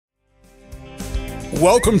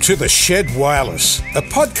Welcome to The Shed Wireless, a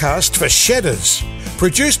podcast for shedders,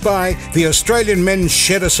 produced by the Australian Men's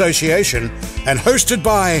Shed Association and hosted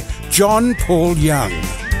by John Paul Young. Yeah,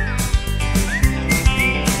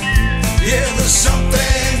 there's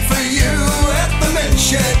something for you at the Men's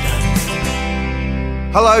Shed.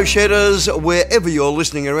 Hello shedders, wherever you're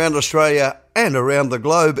listening around Australia and around the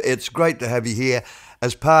globe, it's great to have you here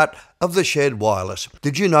as part of The Shed Wireless.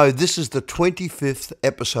 Did you know this is the 25th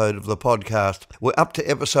episode of the podcast? We're up to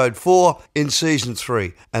episode 4 in season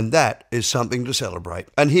 3, and that is something to celebrate.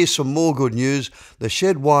 And here's some more good news. The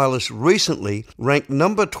Shed Wireless recently ranked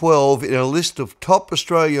number 12 in a list of top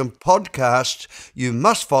Australian podcasts you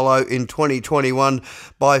must follow in 2021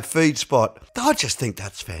 by FeedSpot. I just think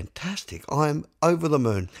that's fantastic. I'm over the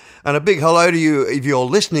moon. And a big hello to you if you're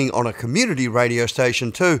listening on a community radio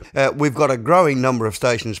station too. We've got a growing number of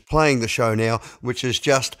stations playing the show now, which is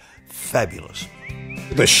just fabulous.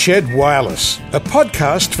 The Shed Wireless, a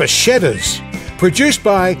podcast for shedders, produced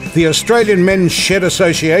by the Australian Men's Shed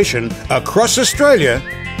Association across Australia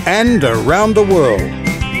and around the world.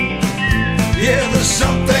 Yeah, there's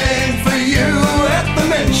something for you at the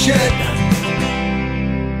Men's Shed.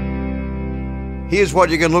 Here's what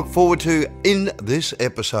you can look forward to in this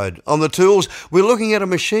episode. On the tools, we're looking at a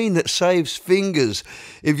machine that saves fingers.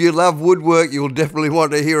 If you love woodwork, you'll definitely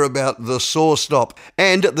want to hear about the saw stop.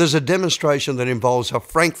 And there's a demonstration that involves a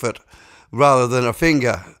frankfurt rather than a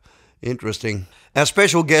finger. Interesting. Our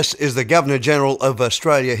special guest is the Governor-General of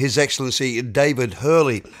Australia, His Excellency David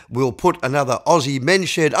Hurley. We'll put another Aussie men's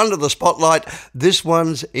shed under the spotlight. This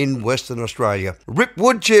one's in Western Australia. Rip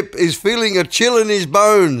Woodchip is feeling a chill in his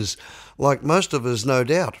bones, like most of us, no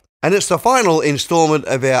doubt. And it's the final instalment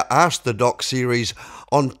of our Ask the Doc series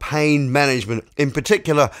on pain management. In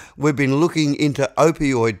particular, we've been looking into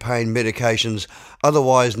opioid pain medications,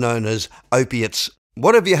 otherwise known as opiates.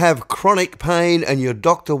 What if you have chronic pain and your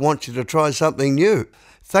doctor wants you to try something new?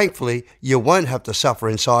 Thankfully, you won't have to suffer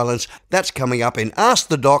in silence. That's coming up in Ask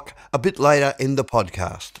the Doc a bit later in the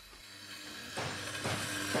podcast.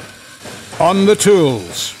 On the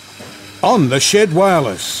tools, on the Shed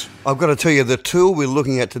Wireless. I've got to tell you, the tool we're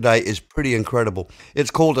looking at today is pretty incredible.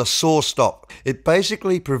 It's called a saw stop. It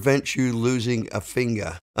basically prevents you losing a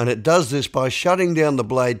finger. And it does this by shutting down the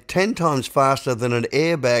blade 10 times faster than an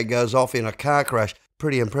airbag goes off in a car crash.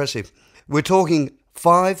 Pretty impressive. We're talking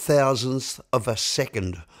 5,000ths of a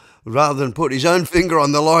second. Rather than put his own finger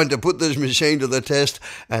on the line to put this machine to the test,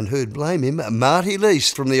 and who'd blame him, Marty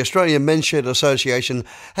Least from the Australian Men's Shed Association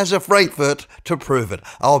has a frankfurt to prove it.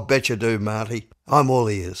 I'll bet you do, Marty. I'm all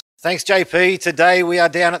ears. Thanks, JP. Today we are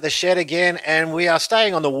down at the shed again, and we are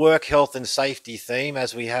staying on the work, health and safety theme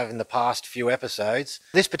as we have in the past few episodes.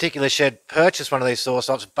 This particular shed purchased one of these saw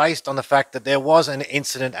stops based on the fact that there was an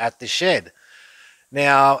incident at the shed.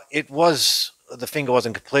 Now, the finger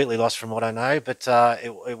wasn't completely lost from what I know, but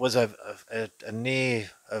it was a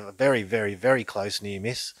very, very, very close near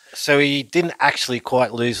miss. So he didn't actually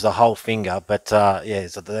quite lose the whole finger, but yeah,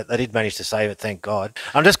 so they did manage to save it, thank God.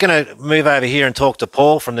 I'm just going to move over here and talk to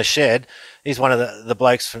Paul from the shed. He's one of the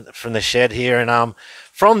blokes from the shed here, and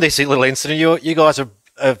from this little incident, you guys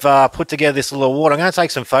have put together this little award. I'm going to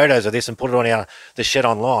take some photos of this and put it on the shed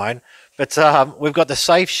online. But we've got the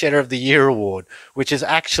Safe Shedder of the Year award, which is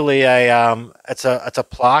actually it's a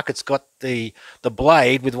plaque. It's got the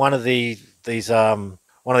blade with one of these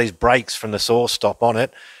breaks from the saw stop on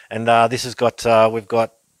it, and this has got we've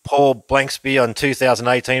got Paul Blanksby on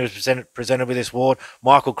 2018 was presented with this award.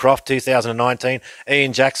 Michael Croft 2019,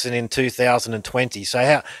 Ian Jackson in 2020.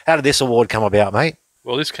 So how did this award come about, mate?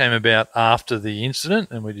 Well, this came about after the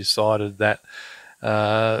incident, and we decided that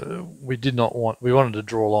we wanted to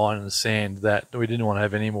draw a line in the sand that we didn't want to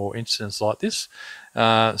have any more incidents like this.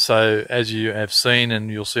 So as you have seen,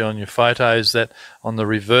 and you'll see on your photos, that on the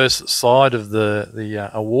reverse side of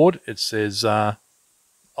the award, it says, I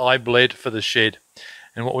bled for the shed.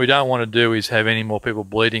 And what we don't want to do is have any more people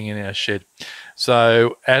bleeding in our shed.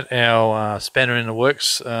 So at our Spanner in the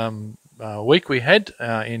Works week we had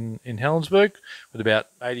in Helensburgh, with about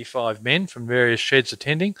 85 men from various sheds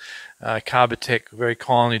attending, Carbotech very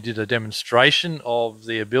kindly did a demonstration of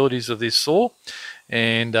the abilities of this saw,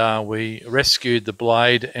 and we rescued the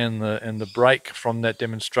blade and the brake from that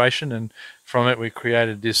demonstration, and from it we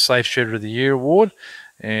created this Safe Shedder of the Year award.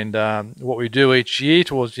 And what we do each year,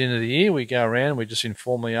 towards the end of the year, we go around and we just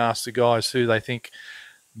informally ask the guys who they think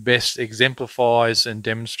best exemplifies and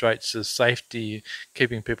demonstrates the safety,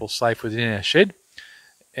 keeping people safe within our shed,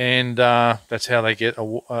 and that's how they get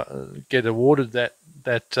awarded that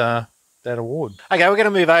award. Okay, we're going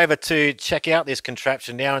to move over to check out this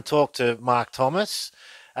contraption now and talk to Mark Thomas.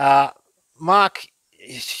 Mark,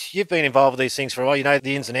 you've been involved with these things for a while. You know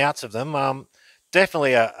the ins and outs of them.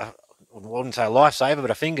 Definitely I wouldn't say a lifesaver,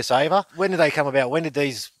 but a finger saver. When did they come about? When did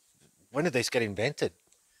these get invented?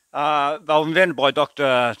 They were invented by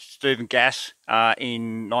Dr. Stephen Gass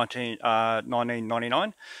in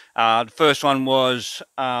 1999. The first one was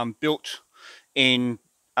built in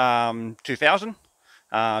 2000,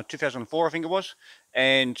 2004, I think it was,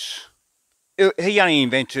 and he only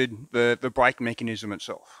invented the brake mechanism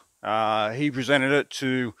itself. He presented it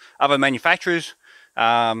to other manufacturers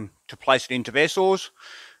to place it into their saws.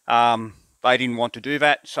 They didn't want to do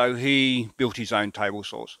that, so he built his own table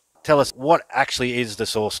saws. Tell us, what actually is the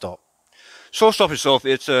saw stop? Saw stop itself,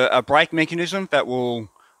 it's a brake mechanism that will,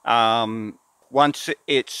 once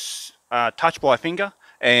it's touched by a finger,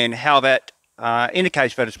 and how that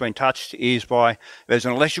indicates that it's been touched is by, there's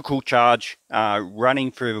an electrical charge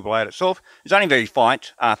running through the blade itself. It's only very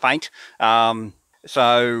faint,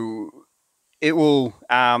 so it will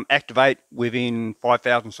activate within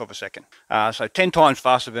 0.005 of a second. So 10 times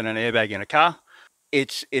faster than an airbag in a car.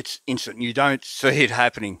 It's instant. You don't see it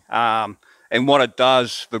happening. And what it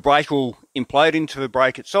does, the brake will implode into the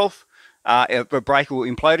brake itself. The brake will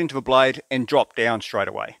implode into the blade and drop down straight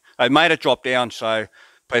away. They made it drop down so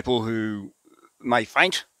people who may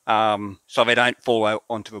faint, so they don't fall out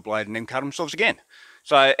onto the blade and then cut themselves again.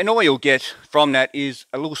 So, and all you'll get from that is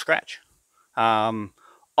a little scratch.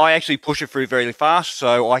 I actually push it through very fast,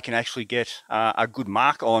 so I can actually get a good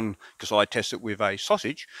mark on, because I test it with a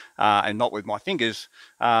sausage and not with my fingers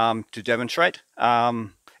to demonstrate.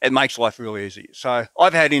 It makes life really easy. So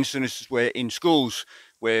I've had instances where in schools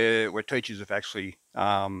where teachers have actually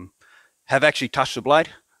touched the blade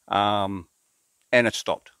and it's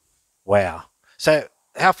stopped. Wow. So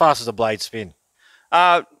how fast does a blade spin?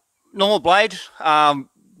 Normal blade,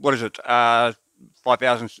 what is it?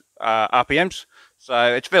 5,000 RPMs.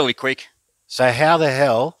 So it's fairly quick. So how the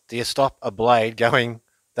hell do you stop a blade going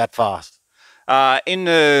that fast? In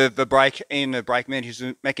the brake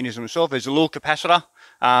mechanism itself, there's a little capacitor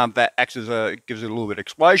that acts as gives it a little bit of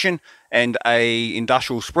explosion, and a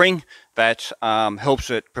industrial spring that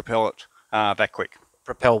helps it propel it that quick.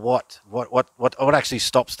 Propel what? What actually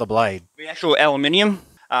stops the blade? The actual aluminium,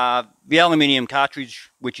 the aluminium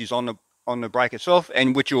cartridge, which is on the brake itself,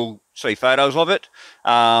 and which you'll see photos of it,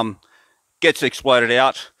 gets exploded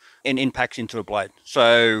out and impacts into the blade.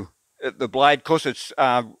 So the blade, because it's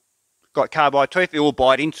got carbide teeth, it will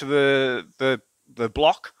bite into the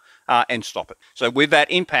block and stop it. So with that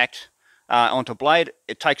impact onto blade,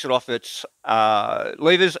 it takes it off its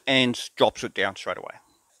levers and drops it down straight away.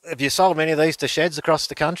 Have you sold many of these to sheds across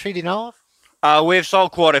the country, do you know of? We've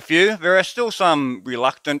sold quite a few. There are still some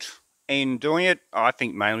reluctant in doing it. I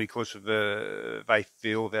think mainly because of they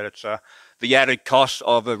feel that it's the added cost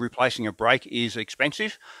of replacing a brake is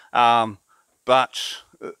expensive, but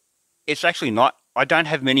it's actually not. I don't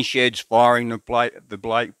have many sheds firing the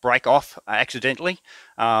brake off accidentally.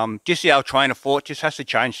 Just the old trainer fork just has to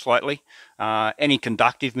change slightly. Any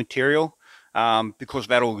conductive material, because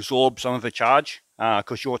that'll absorb some of the charge,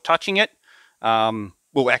 because you're touching it,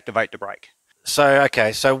 will activate the brake. So,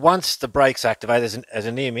 okay, so once the brake's activated, as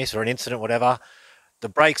a near miss or an incident, whatever, the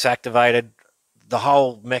brake's activated, the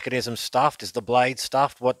whole mechanism stuffed, is the blade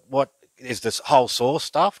stuffed? What is this whole saw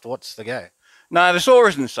stuffed? What's the go? No, the saw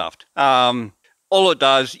isn't stuffed. All it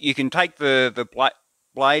does, you can take the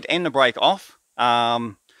blade and the brake off.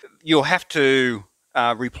 You'll have to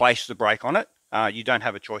replace the brake on it. You don't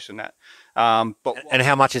have a choice in that. And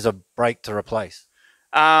how much is a brake to replace?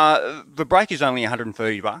 The brake is only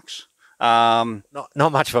 $130.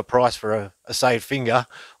 Not much of a price for a saved finger.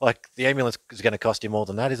 Like the ambulance is going to cost you more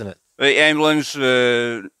than that, isn't it? The ambulance,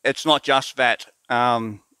 it's not just that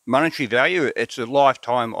monetary value, it's a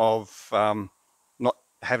lifetime of not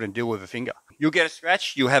having to deal with a finger. You'll get a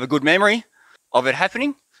scratch, you'll have a good memory of it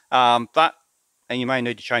happening, and you may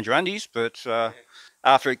need to change your undies, but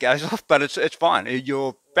after it goes off, but it's fine.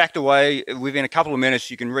 You're backed away, within a couple of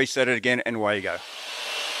minutes you can reset it again and away you go.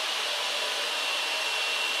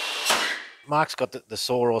 Mark's got the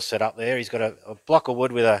saw all set up there. He's got a block of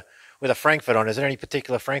wood with a frankfurt on. Is there any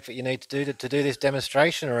particular frankfurt you need to do this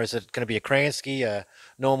demonstration, or is it going to be a Kransky, a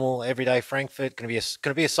normal everyday frankfurt? Can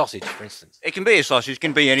it be a sausage, for instance? It can be a sausage. It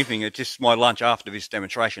can be anything. It's just my lunch after this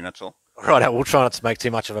demonstration. That's all. Righto, we'll try not to make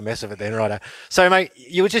too much of a mess of it then. Righto. So, mate,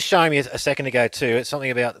 you were just showing me a second ago too. It's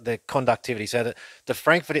something about the conductivity. So that the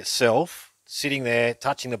frankfurt itself, sitting there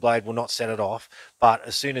touching the blade, will not set it off. But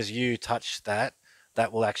as soon as you touch that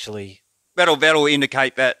will actually. That'll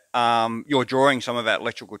indicate that you're drawing some of that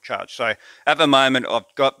electrical charge. So at the moment, I've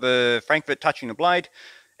got the frankfurt touching the blade,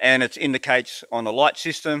 and it indicates on the light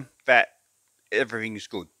system that everything is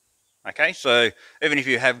good. Okay, so even if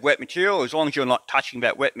you have wet material, as long as you're not touching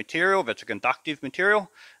that wet material, that's a conductive material,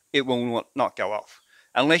 it will not go off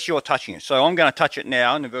unless you're touching it. So I'm going to touch it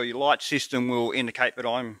now, and the very light system will indicate that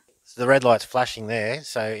I'm. So the red light's flashing there,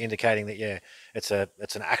 so indicating that it's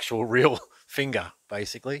an actual real finger,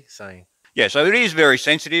 basically saying. Yeah, so it is very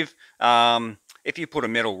sensitive. If you put a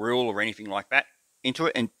metal rule or anything like that into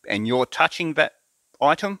it, and you're touching that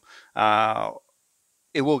item,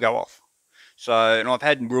 it will go off. So, and I've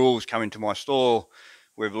had rules come into my store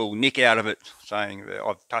with a little nick out of it saying that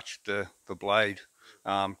I've touched the blade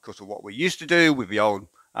because of what we used to do with the old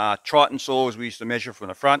Triton saws. We used to measure from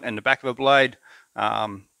the front and the back of a blade.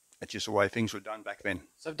 It's just the way things were done back then.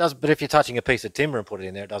 So it does, but if you're touching a piece of timber and put it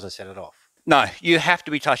in there, it doesn't set it off. No, you have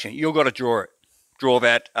to be touching it. You've got to draw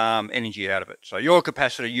that energy out of it. So your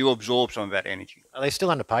capacitor, you absorb some of that energy. Are they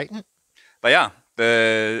still under patent? They are.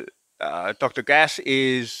 The Dr. Gass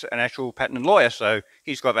is an actual patent lawyer, so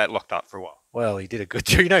he's got that locked up for a while. Well, he did a good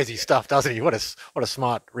job. He knows his stuff, doesn't he? What a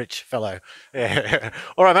smart, rich fellow. Yeah.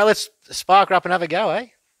 All right, mate, let's spark her up and have a go, eh?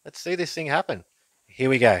 Let's see this thing happen. Here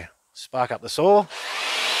we go. Spark up the saw.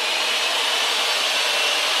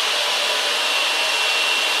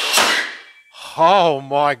 Oh,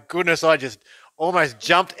 my goodness, I just almost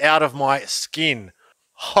jumped out of my skin.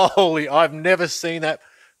 Holy, I've never seen that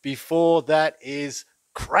before. That is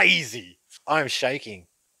crazy. I'm shaking.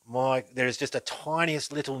 There's just a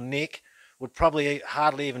tiniest little nick. Would probably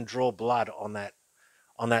hardly even draw blood on that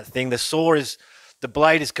thing. The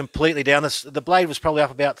blade is completely down. The blade was probably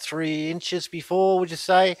up about 3 inches before, would you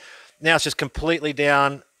say? Now it's just completely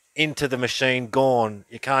down into the machine, gone.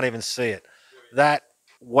 You can't even see it.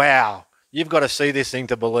 Wow. You've got to see this thing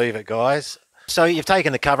to believe it, guys. So you've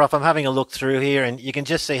taken the cover off. I'm having a look through here, and you can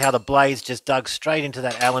just see how the blade's just dug straight into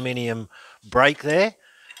that aluminium brake there.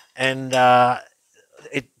 And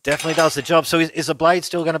it definitely does the job. So is the blade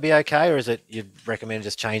still going to be okay, or is it you'd recommend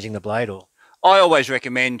just changing the blade? Or I always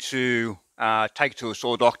recommend to take it to a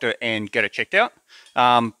saw doctor and get it checked out.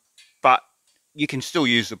 But you can still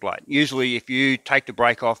use the blade. Usually if you take the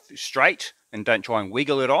brake off straight and don't try and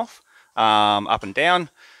wiggle it off up and down,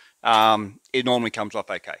 it normally comes off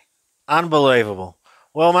okay. Unbelievable.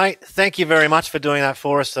 Well, mate, thank you very much for doing that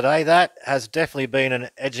for us today. That has definitely been an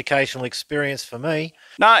educational experience for me.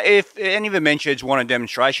 No, if any of the men sheds want a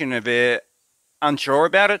demonstration, if they're unsure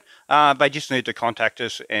about it, they just need to contact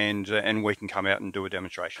us and we can come out and do a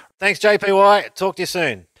demonstration. Thanks, JPY. Talk to you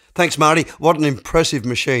soon. Thanks, Marty. What an impressive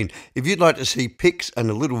machine. If you'd like to see pics and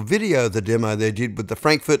a little video of the demo they did with the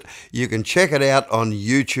Frankfurt, you can check it out on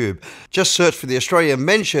YouTube. Just search for the Australian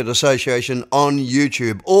Men's Shed Association on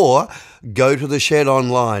YouTube or go to the Shed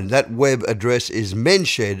online. That web address is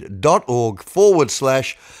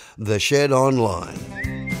menshed.org/the Shed Online.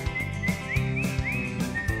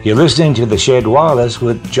 You're listening to The Shed Wireless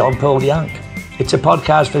with John Paul Young. It's a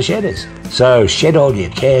podcast for shedders. So shed all your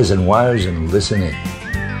cares and woes and listen in.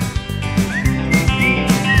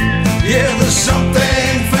 Yeah, there's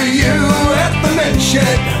something for you at the Men's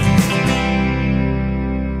Shed.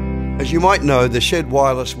 As you might know, the Shed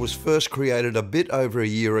Wireless was first created a bit over a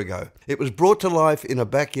year ago. It was brought to life in a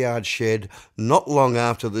backyard shed not long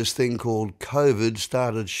after this thing called COVID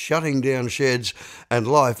started shutting down sheds and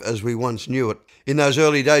life as we once knew it. In those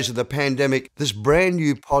early days of the pandemic, this brand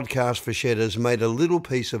new podcast for shedders made a little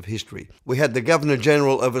piece of history. We had the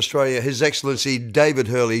Governor-General of Australia, His Excellency David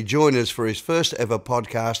Hurley, join us for his first ever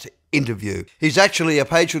podcast interview. He's actually a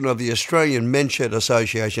patron of the Australian Men's Shed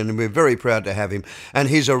Association, and we're very proud to have him. And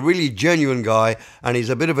he's a really genuine guy, and he's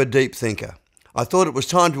a bit of a deep thinker. I thought it was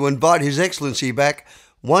time to invite His Excellency back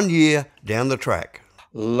 1 year down the track.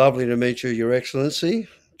 Lovely to meet you, Your Excellency.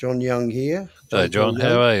 John Young here. Hey, John,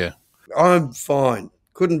 how are you? I'm fine.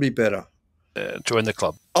 Couldn't be better. Join the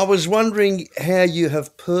club. I was wondering how you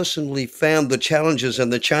have personally found the challenges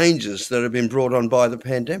and the changes that have been brought on by the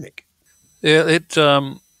pandemic. Yeah, it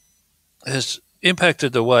has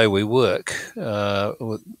impacted the way we work,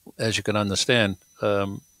 as you can understand.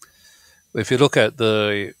 If you look at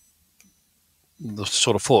the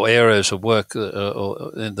sort of 4 areas of work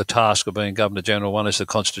or in the task of being Governor-General, one is the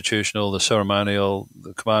constitutional, the ceremonial,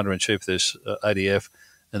 the Commander-in-Chief, there's ADF,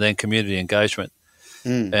 and then community engagement.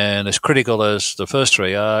 And as critical as the first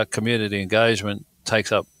 3 are, community engagement takes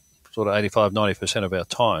up sort of 85-90% of our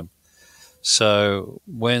time. So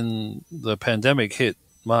when the pandemic hit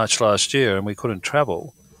March last year and we couldn't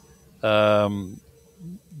travel,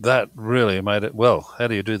 that really made it, well, how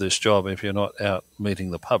do you do this job if you're not out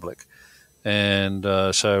meeting the public? And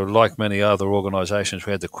so like many other organisations,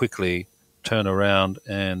 we had to quickly turn around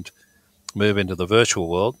and move into the virtual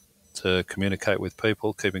world to communicate with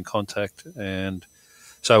people, keep in contact. And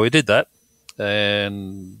so we did that.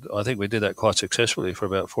 and I think we did that quite successfully for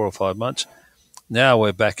about 4 or 5 months. Now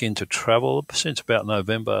we're back into travel since about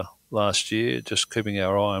November last year, just keeping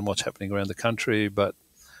our eye on what's happening around the country, but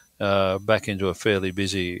back into a fairly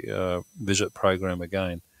busy visit program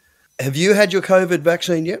again. Have you had your COVID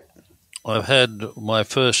vaccine yet? I've had my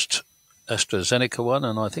first AstraZeneca one,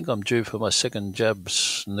 and I think I'm due for my second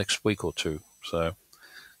jabs next week or two. So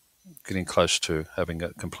getting close to having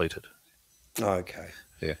it completed. Okay.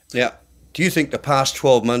 Yeah. Now, do you think the past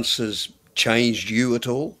 12 months has changed you at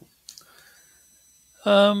all?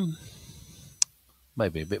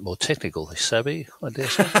 Maybe a bit more technically savvy, I dare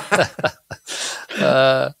say.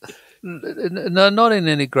 No, not in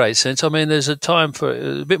any great sense. I mean, there's a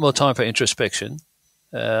bit more time for introspection,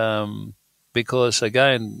 because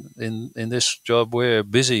again, in this job, we're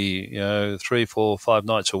busy, 3, 4, 5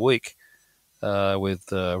 nights a week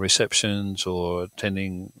with receptions or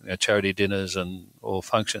attending charity dinners or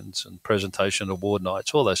functions and presentation award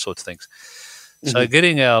nights, all those sorts of things. Mm-hmm. So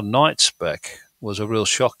getting our nights back was a real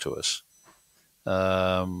shock to us.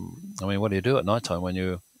 I mean, what do you do at night time when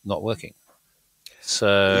you're not working?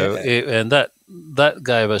 So, that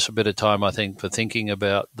gave us a bit of time, I think, for thinking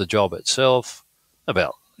about the job itself,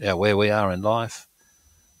 about where we are in life,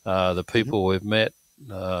 the people we've met,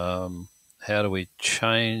 how do we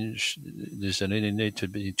change? Does there need to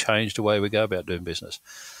be changed the way we go about doing business?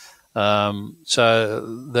 So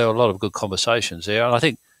there were a lot of good conversations there, and I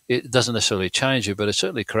think it doesn't necessarily change you, but it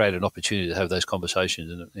certainly created an opportunity to have those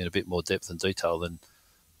conversations in a bit more depth and detail than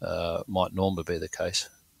might normally be the case.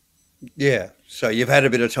 Yeah, so you've had a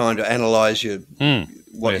bit of time to analyse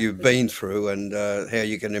what you've been through and how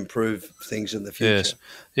you can improve things in the future. Yes,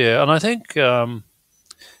 yeah, and I think I'm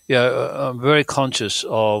very conscious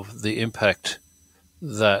of the impact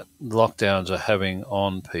that lockdowns are having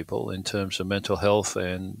on people in terms of mental health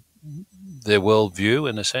and their worldview,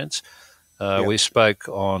 in a sense. We spoke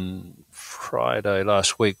on Friday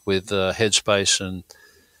last week with Headspace and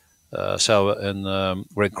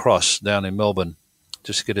Red Cross down in Melbourne,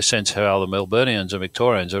 just to get a sense how the Melburnians and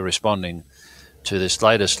Victorians are responding to this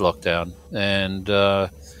latest lockdown. And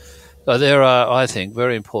there are, I think,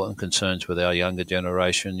 very important concerns with our younger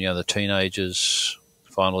generation, the teenagers,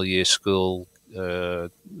 final year school,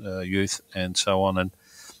 youth, and so on. And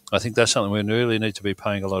I think that's something we really need to be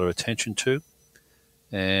paying a lot of attention to,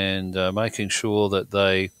 and making sure that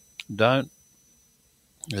they don't.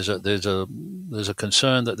 There's a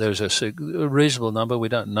concern that there's a reasonable number. We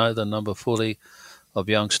don't know the number fully of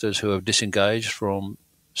youngsters who have disengaged from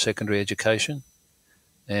secondary education,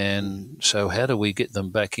 and so how do we get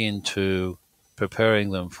them back into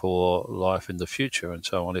preparing them for life in the future and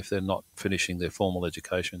so on if they're not finishing their formal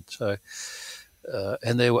education? So,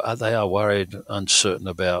 and they are worried, uncertain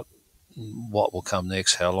about what will come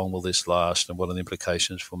next, how long will this last, and what are the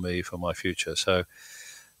implications for me, for my future. So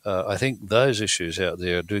I think those issues out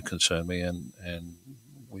there do concern me, and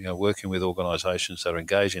working with organisations that are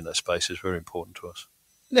engaged in that space is very important to us.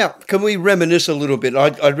 Now, can we reminisce a little bit?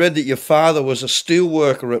 I read that your father was a steel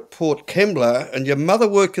worker at Port Kembla and your mother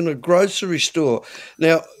worked in a grocery store.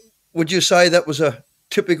 Now, would you say that was a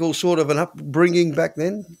typical sort of an upbringing back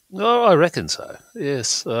then? Oh, I reckon so,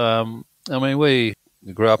 yes. I mean, we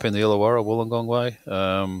grew up in the Illawarra, Wollongong way.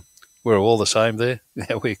 We were all the same there.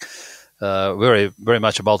 We very, very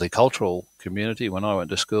much a multicultural community when I went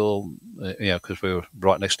to school, because we were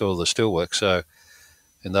right next door to the steelworks. So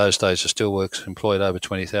in those days, the steelworks employed over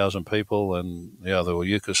 20,000 people, and there were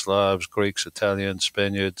Yugoslavs, Greeks, Italians,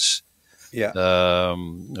 Spaniards. Yeah,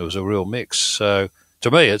 it was a real mix. So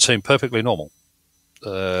to me, it seemed perfectly normal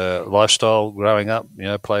lifestyle growing up.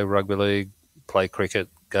 Play rugby league, play cricket,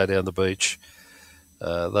 go down the beach,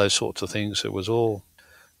 those sorts of things. It was all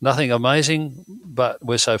nothing amazing, but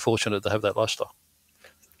we're so fortunate to have that lifestyle.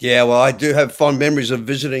 Yeah, well, I do have fond memories of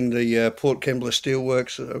visiting the Port Kembla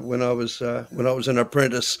Steelworks when I was an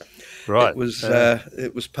apprentice. Right,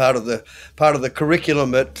 it was part of the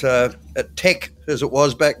curriculum at Tech, as it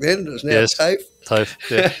was back then. It's now TAFE. TAFE,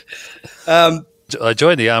 yeah. I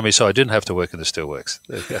joined the army, so I didn't have to work in the steelworks.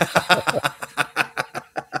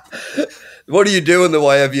 What do you do in the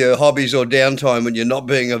way of your hobbies or downtime when you're not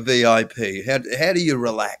being a VIP? How do you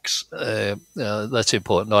relax? That's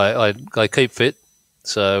important. I keep fit.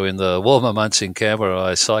 So in the warmer months in Canberra,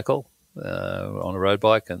 I cycle on a road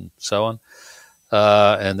bike and so on.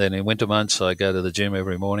 And then in winter months, I go to the gym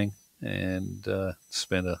every morning and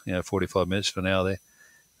spend 45 minutes to an hour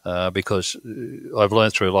there. Because I've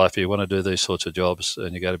learned through life, you want to do these sorts of jobs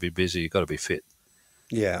and you got to be busy, you've got to be fit.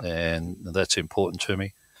 Yeah. And that's important to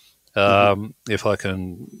me. If I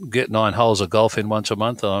can get 9 holes of golf in once a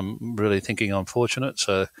month, I'm really thinking I'm fortunate.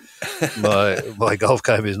 So my golf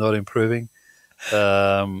game is not improving.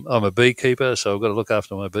 I'm a beekeeper, so I've got to look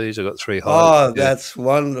after my bees. I've got 3 hives. Oh, that's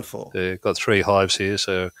wonderful. Yeah, got 3 hives here,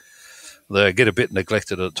 so they get a bit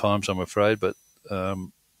neglected at times, I'm afraid, but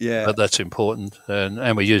that's important.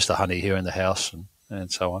 And we use the honey here in the house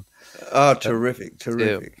and so on. Oh, terrific.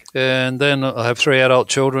 Yeah. And then I have 3 adult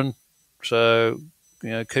children, so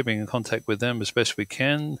keeping in contact with them as best we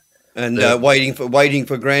can. And waiting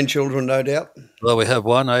for grandchildren, no doubt. Well, we have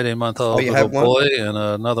one 18-month-old little have one? boy and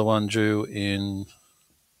another one due in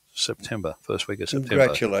September, first week of September.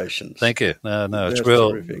 Congratulations. Thank you. No, it's That's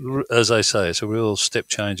real, terrific. as they say, it's a real step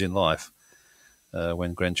change in life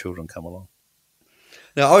when grandchildren come along.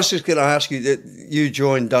 Now, I was just going to ask you that you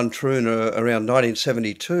joined Duntroon around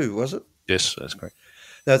 1972, was it? Yes, that's correct.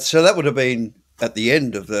 So that would have been at the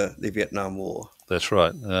end of the Vietnam War. That's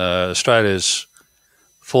right. Australia's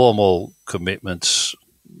formal commitments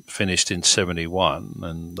finished in 71,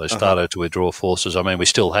 and they started to withdraw forces. I mean, we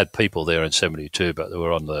still had people there in 72, but they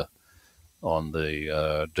were on the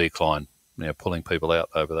decline, pulling people out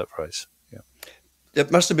over that phase. Yeah.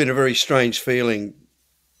 It must have been a very strange feeling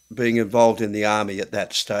being involved in the army at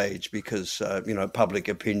that stage, because public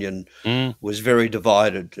opinion was very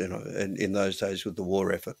divided, in those days with the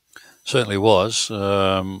war effort. Certainly was.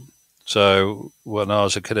 So when I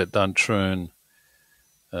was a kid at Duntroon,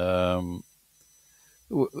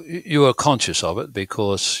 you were conscious of it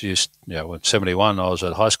because in 71 I was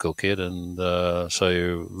a high school kid, and so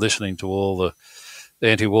you're listening to all the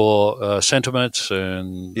anti-war sentiments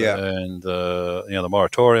and the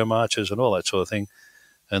moratorium marches and all that sort of thing,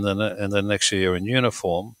 and then next year in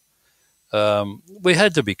uniform, we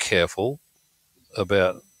had to be careful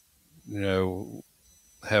about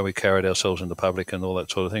how we carried ourselves in the public and all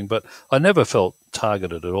that sort of thing. But I never felt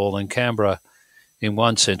targeted at all. And Canberra, in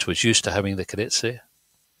one sense, was used to having the cadets there.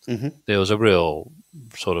 Mm-hmm. There was a real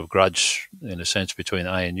sort of grudge, in a sense, between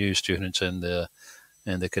ANU students and the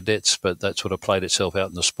cadets, but that sort of played itself out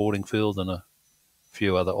in the sporting field and a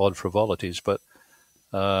few other odd frivolities. But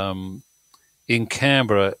in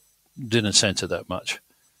Canberra, didn't sense it that much.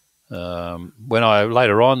 When I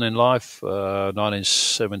later on in life,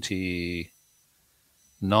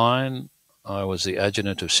 1979, I was the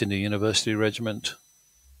adjutant of Sydney University Regiment,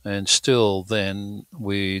 and still then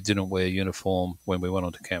we didn't wear uniform when we went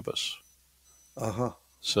onto campus.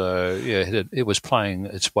 So it was playing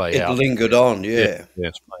its way out. It lingered on, yeah. Yeah,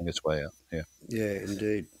 it's playing its way out. Yeah. Yeah,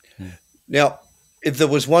 indeed. Now, if there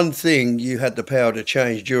was one thing you had the power to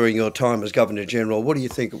change during your time as Governor General, what do you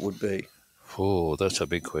think it would be? Oh, that's a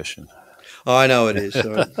big question. I know it is.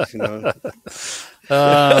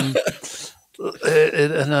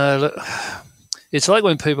 It's like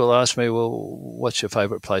when people ask me, well, what's your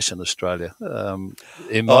favourite place in Australia?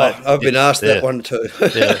 I've been asked that one too.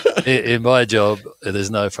 In my job,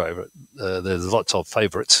 there's no favourite. There's lots of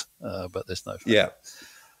favourites, but there's no favourite. Yeah.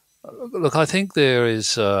 Look, I think there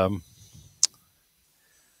is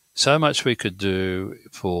so much we could do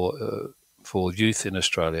for youth in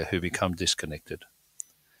Australia who become disconnected.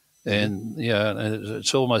 And,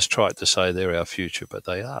 it's almost trite to say they're our future, but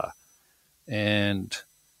they are. And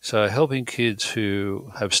so helping kids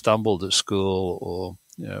who have stumbled at school, or,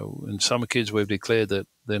 in some kids we've declared that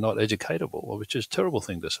they're not educatable, which is a terrible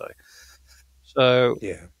thing to say. So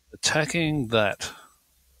attacking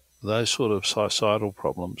those sort of societal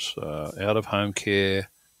problems, out-of-home care,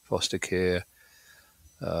 foster care,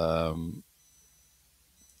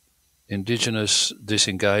 Indigenous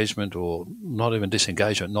disengagement, or not even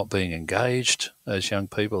disengagement, not being engaged as young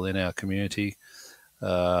people in our community,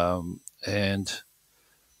 and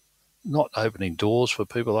not opening doors for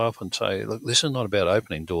people. I often say, look, this is not about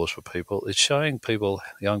opening doors for people. It's showing people,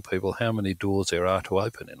 young people, how many doors there are to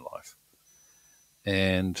open in life.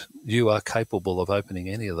 And you are capable of opening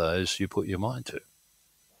any of those you put your mind to.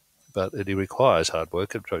 But it requires hard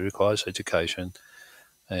work, it requires education,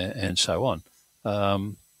 and so on.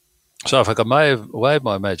 So if I could wave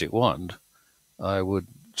my magic wand, I would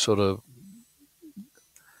sort of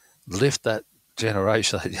lift that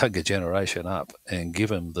generation, that younger generation up, and give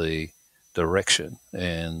them the direction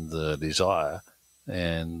and the desire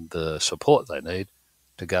and the support they need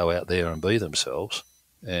to go out there and be themselves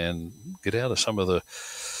and get out of some of the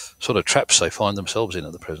sort of traps they find themselves in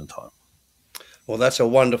at the present time. Well, that's a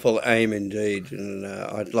wonderful aim indeed, and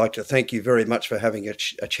I'd like to thank you very much for having a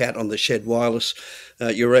chat on the Shed Wireless,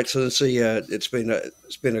 Your Excellency. It's been a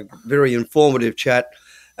very informative chat,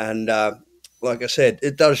 and like I said,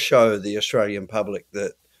 it does show the Australian public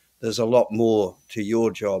that there's a lot more to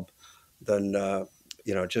your job than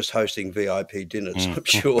just hosting VIP dinners. I'm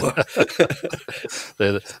sure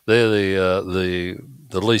they're the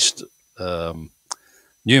least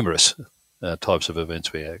numerous types of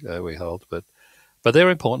events we hold, but But they're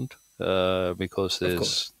important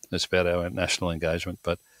because it's about our national engagement.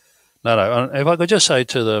 But no. If I could just say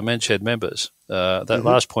to the Men's Shed members, that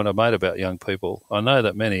last point I made about young people, I know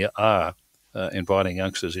that many are inviting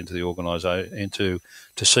youngsters into the organisation,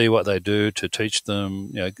 to see what they do, to teach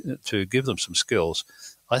them, to give them some skills.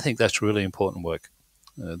 I think that's really important work.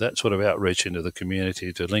 That sort of outreach into the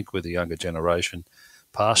community, to link with the younger generation,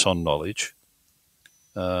 pass on knowledge,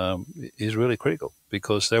 is really critical,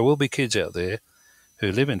 because there will be kids out there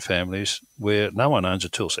who live in families where no one owns a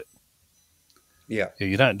tool set. Yeah.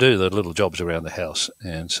 You don't do the little jobs around the house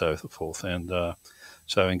and so forth. And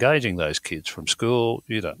so engaging those kids from school,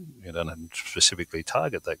 you don't have to specifically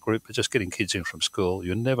target that group, but just getting kids in from school,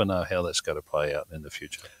 you never know how that's going to play out in the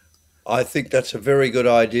future. I think that's a very good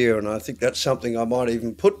idea, and I think that's something I might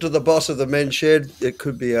even put to the boss of the Men's Shed. It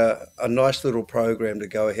could be a nice little program to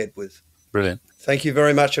go ahead with. Brilliant. Thank you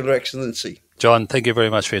very much, Your Excellency. John, thank you very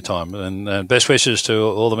much for your time, and best wishes to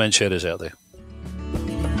all the Men's Shedders out there.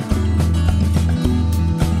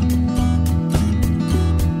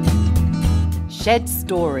 Shed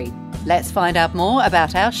Story. Let's find out more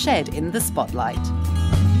about our shed in the spotlight.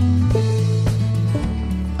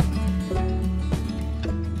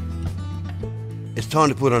 It's time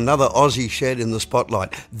to put another Aussie shed in the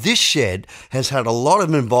spotlight. This shed has had a lot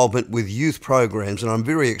of involvement with youth programs, and I'm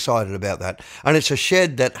very excited about that. And it's a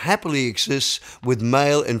shed that happily exists with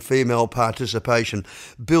male and female participation.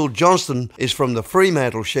 Bill Johnston is from the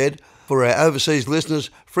Fremantle shed. For our overseas listeners,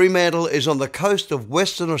 Fremantle is on the coast of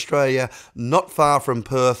Western Australia, not far from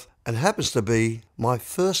Perth, and happens to be my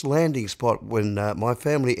first landing spot when my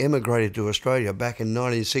family emigrated to Australia back in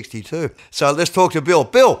 1962. So let's talk to Bill.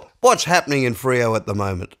 Bill, what's happening in Freo at the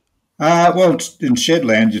moment? Well, it's in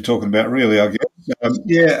Shedland you're talking about, really, I guess.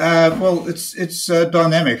 Well, it's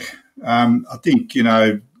dynamic. I think,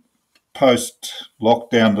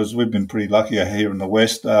 post-lockdown, as we've been pretty lucky here in the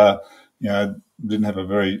West, didn't have a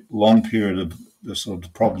very long period of the sort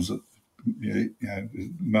of problems that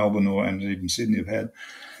Melbourne and even Sydney have had.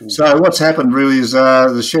 So what's happened really is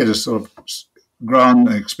the shed has sort of grown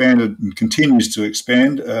and expanded and continues to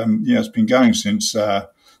expand. It's been going since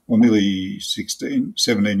nearly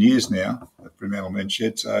 17 years now at Fremantle Men's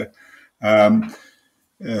Shed. So and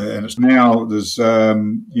it's now there's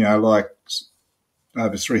like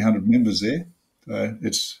over 300 members there. So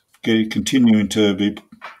it's continuing to be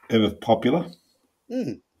ever popular.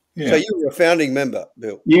 Yeah. So you were a founding member,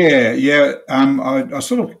 Bill? Yeah. I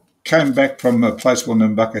sort of came back from a place called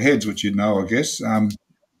Nambucca Heads, which you know, I guess. After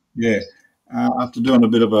doing I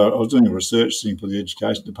was doing a research thing for the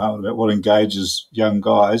Education Department about what engages young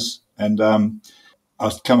guys, and I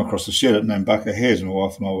come across the shed at Nambucca Heads, and my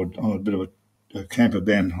wife and I were on a bit of a camper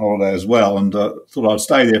band holiday as well, and thought I'd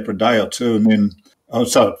stay there for a day or two, and then I would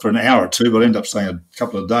stay for an hour or two, but I'd end up staying a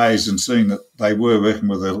couple of days and seeing that they were working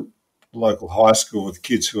with a local high school with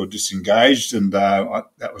kids who are disengaged, and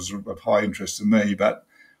that was of high interest to me. But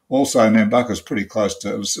also Nambucca's pretty close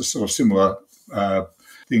to, it was a sort of similar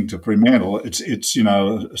thing to Fremantle. It's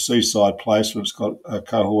a seaside place where it's got a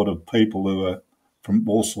cohort of people who are from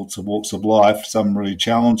all sorts of walks of life, some really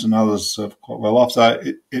challenged and others quite well off. So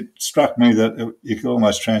it struck me that you could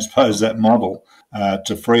almost transpose that model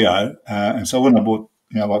to Freo. And so when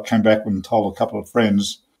I came back and told a couple of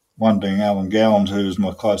friends, one being Alan Gowland, who's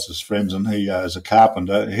my closest friend, and he is a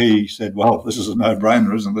carpenter, he said, well, this is a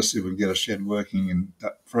no-brainer, isn't it? Let's see if we can get a shed working in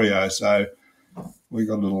Freo. So we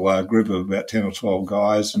got a little group of about 10 or 12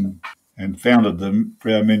 guys and founded the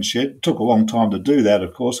Freo Men's Shed. It took a long time to do that,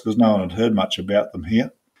 of course, because no one had heard much about them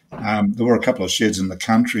here. There were a couple of sheds in the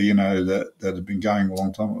country, that had been going a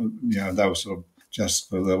long time. They were sort of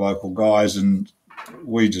just for the local guys, and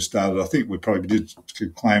we just started, I think we probably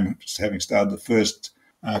could claim having started the first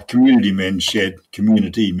community men's shed,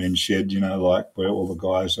 like where all the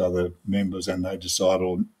guys are the members and they decide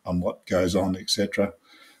on what goes on, etc.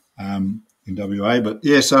 In WA. But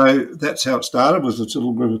so that's how it started, was a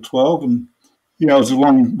little group of 12, and it was a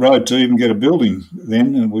long road to even get a building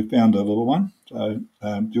then, and we found a little one. So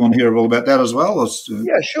do you want to hear all about that as well?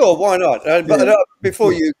 Yeah, sure, why not? But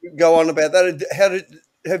before you go on about that,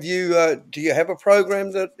 do you have a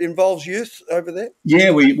program that involves youth over there? Yeah,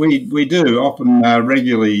 we do often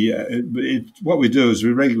regularly. What we do is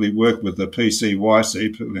we regularly work with the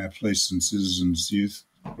PCYC, Police and Citizens Youth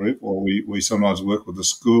Group, or we sometimes work with the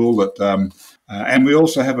school that, and we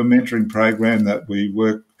also have a mentoring program that we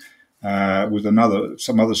work with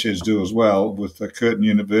some other sheds do as well with the Curtin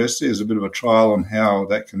University. There's a bit of a trial on how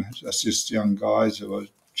that can assist young guys who are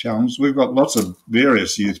challenged. We've got lots of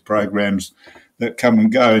various youth programs that come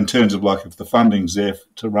and go in terms of like if the funding's there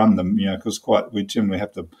to run them, because we generally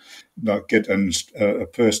have to get a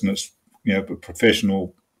person that's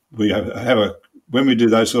professional. We have when we do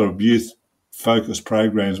those sort of youth focused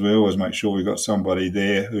programs, we always make sure we've got somebody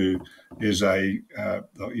there who is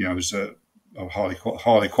is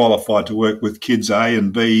highly qualified to work with kids, A,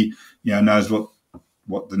 and B, knows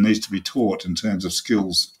what there needs to be taught in terms of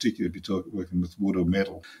skills, particularly if you're working with wood or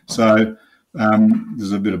metal. So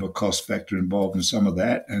there's a bit of a cost factor involved in some of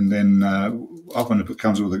that. And then often if it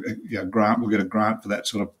comes with a grant, we'll get a grant for that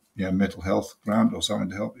sort of mental health grant or something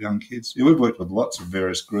to help young kids. We've worked with lots of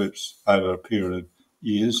various groups over a period of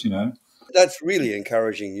years, That's really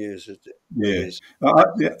encouraging news. Yeah.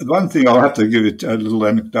 One thing I'll have to give you a little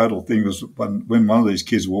anecdotal thing was when one of these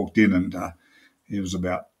kids walked in and he was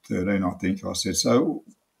about 13, I think. I said, "So,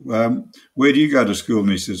 where do you go to school?"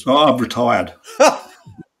 And he says, "Oh, I've retired."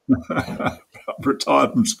 I've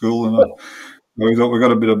retired from school, and we thought we've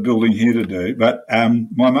got a bit of building here to do. But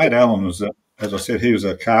my mate Alan was, as I said, he was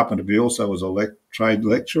a carpenter, but he also was a trade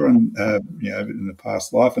lecturer, and in the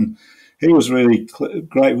past life, and he was really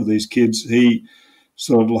great with these kids. He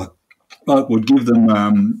sort of like would give them,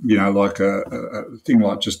 like a thing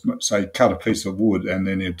like just say cut a piece of wood, and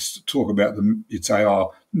then he'd talk about them. He'd say,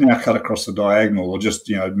 "Oh, now cut across the diagonal," or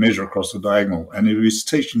just measure across the diagonal. And he was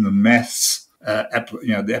teaching them maths,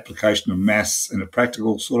 the application of maths in a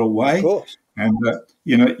practical sort of way. Of course. And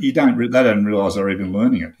they don't realise they're even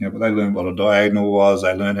learning it. But they learn what a diagonal was.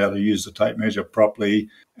 They learn how to use the tape measure properly.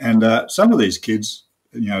 And some of these kids,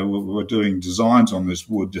 we're doing designs on this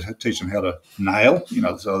wood to teach them how to nail.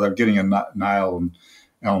 So they're getting a nail, and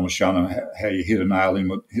Alan was showing them how you hit a nail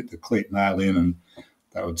in, hit the cleat nail in, and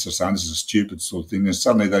they would say, "This is a stupid sort of thing." And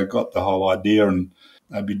suddenly they've got the whole idea, and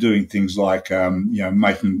they'd be doing things like,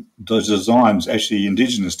 making those designs, actually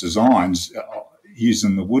indigenous designs,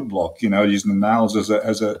 using the wood block, using the nails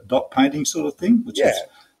as a dot painting sort of thing, which is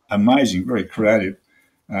amazing, very creative.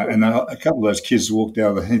 And a couple of those kids walked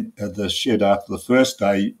out of the shed after the first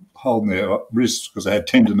day holding their wrists because they had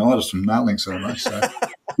tendinitis from nailing so much. So,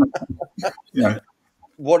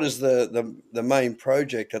 What is the main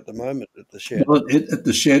project at the moment at the shed? Well, at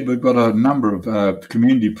the shed, we've got a number of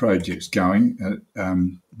community projects going.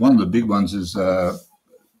 One of the big ones is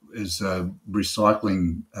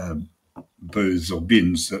recycling booths or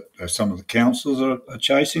bins that some of the councils are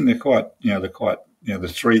chasing. They're quite, they've got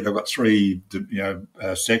three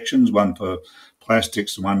sections, one for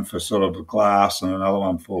plastics, one for sort of glass, and another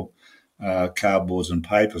one for cardboards and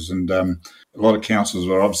papers. And a lot of councils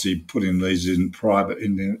are obviously putting these in private,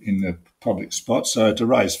 in the public spots. So to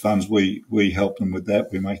raise funds, we help them with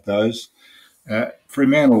that. We make those.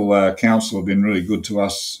 Fremantle Council have been really good to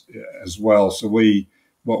us as well. So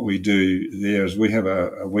what we do there is we have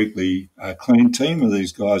a weekly clean team of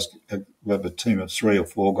these guys. We have a team of 3 or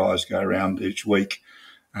 4 guys go around each week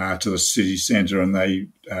to the city centre, and they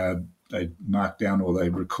mark down or they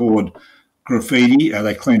record graffiti.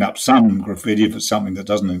 They clean up some graffiti if it's something that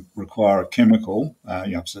doesn't require a chemical,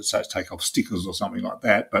 so take off stickers or something like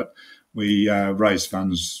that. But we raise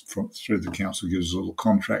funds through the council, gives us a little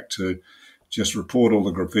contract to just report all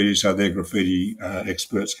the graffiti so their graffiti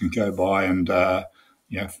experts can go by and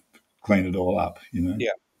clean it all up.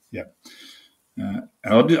 Yeah.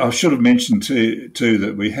 I should have mentioned too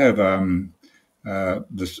that we have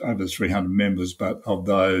over 300 members, but of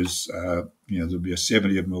those, there'll be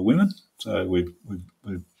 70 of them are women. So we've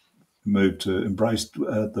moved to embrace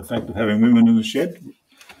the fact of having women in the shed.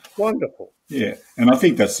 Wonderful. Yeah, and I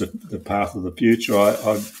think that's the path of the future.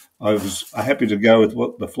 I was happy to go with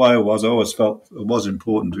what the flow was. I always felt it was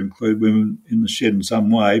important to include women in the shed in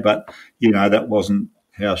some way, but, that wasn't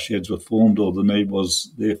how sheds were formed, or the need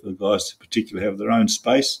was there for the guys to particularly have their own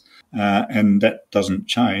space, and that doesn't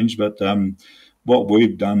change. But what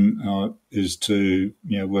we've done is to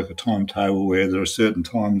work a timetable where there are certain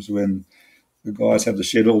times when the guys have the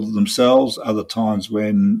shed all to themselves, other times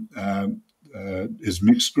when is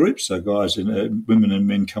mixed groups, so guys and women and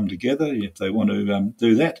men come together if they want to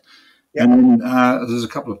do that. Yep. And then there's a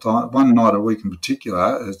couple of times, one night a week in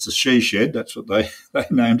particular, it's a she shed, that's what they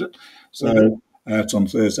named it. So it's on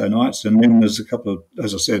Thursday nights, and then there's a couple of,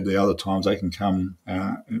 as I said, the other times they can come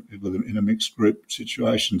in a mixed group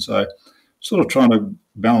situation. So sort of trying to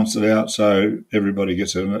balance it out so everybody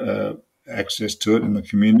gets access to it in the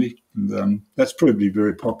community, and that's proved to be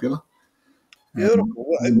very popular.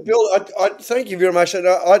 Beautiful. Bill, I thank you very much. And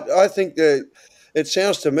I think that it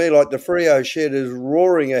sounds to me like the Freo shed is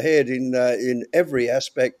roaring ahead in every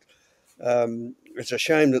aspect. It's a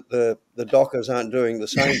shame that the Dockers aren't doing the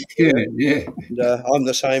same. Yeah. And, I'm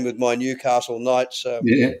the same with my Newcastle Knights.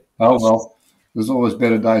 Yeah. Oh, well, there's always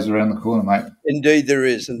better days around the corner, mate. Indeed there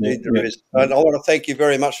is. Indeed there is. And I want to thank you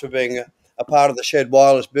very much for being a part of the Shed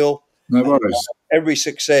Wireless, Bill. No worries. Every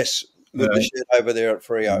success with the shed over there at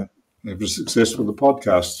Freo. It was a success with the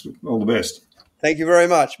podcast. All the best. Thank you very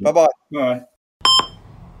much. Bye-bye. Bye.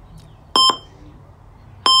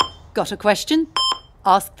 Got a question?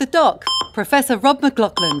 Ask the doc. Professor Rob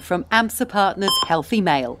McLaughlin from AMSA Partners Healthy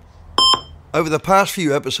Mail. Over the past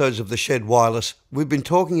few episodes of The Shed Wireless, we've been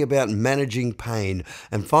talking about managing pain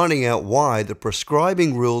and finding out why the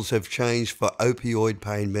prescribing rules have changed for opioid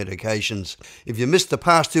pain medications. If you missed the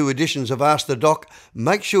past 2 editions of Ask the Doc,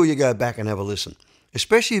 make sure you go back and have a listen,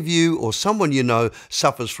 especially if you or someone you know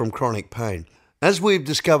suffers from chronic pain. As we've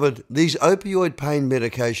discovered, these opioid pain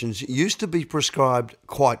medications used to be prescribed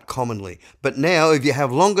quite commonly, but now if you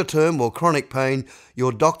have longer term or chronic pain,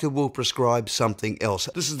 your doctor will prescribe something else.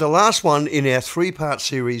 This is the last one in our 3-part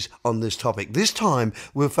series on this topic. This time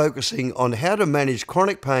we're focusing on how to manage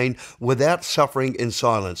chronic pain without suffering in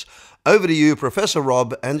silence. Over to you, Professor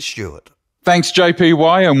Rob and Stuart. Thanks,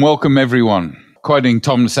 JPY, and welcome everyone. Quoting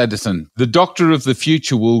Thomas Edison, "The doctor of the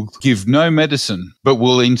future will give no medicine, but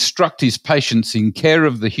will instruct his patients in care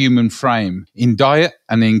of the human frame, in diet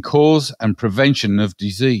and in cause and prevention of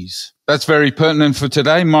disease." That's very pertinent for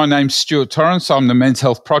today. My name's Stuart Torrance. I'm the Men's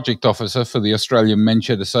Health Project Officer for the Australian Men's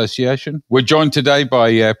Shed Association. We're joined today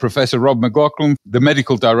by Professor Rob McLaughlin, the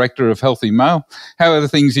Medical Director of Healthy Male. How are the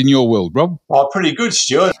things in your world, Rob? Oh, pretty good,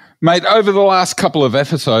 Stuart. Mate, over the last couple of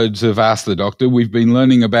episodes of Ask the Doctor, we've been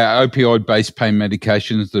learning about opioid-based pain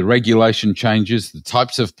medications, the regulation changes, the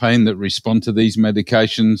types of pain that respond to these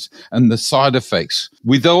medications, and the side effects.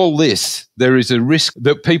 With all this, there is a risk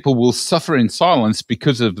that people will suffer in silence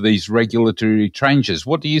because of these regulatory changes.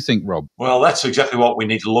 What do you think, Rob? Well, that's exactly what we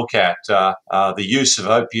need to look at, the use of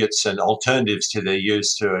opiates and alternatives to their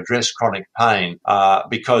use to address chronic pain,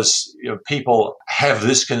 because people have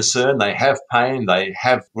this concern, they have pain, they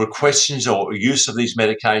have questions or use of these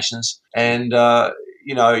medications. And,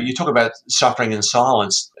 you talk about suffering in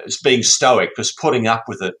silence as being stoic, just putting up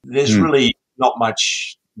with it. There's really not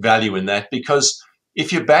much value in that, because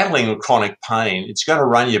if you're battling with chronic pain, it's going to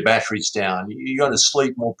run your batteries down. You're going to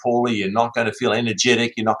sleep more poorly. You're not going to feel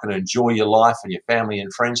energetic. You're not going to enjoy your life and your family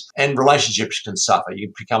and friends. And relationships can suffer.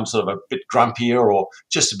 You become sort of a bit grumpier or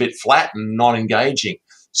just a bit flat and not engaging.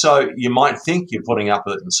 So you might think you're putting up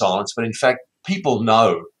with it in silence, but in fact, people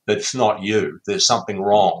know that it's not you. There's something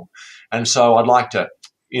wrong. And so I'd like to,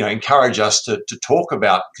 encourage us to talk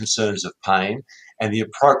about concerns of pain and the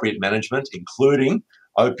appropriate management, including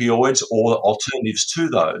opioids or alternatives to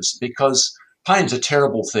those, because pain's a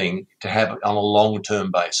terrible thing to have on a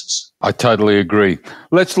long-term basis. I totally agree.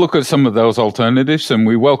 Let's look at some of those alternatives, and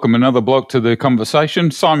we welcome another bloke to the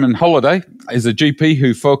conversation. Simon Holliday is a GP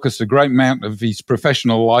who focused a great amount of his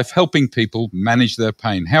professional life helping people manage their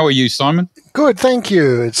pain. How are you, Simon? Good, thank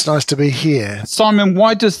you. It's nice to be here. Simon,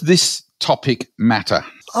 why does this topic matter?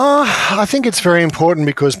 I think it's very important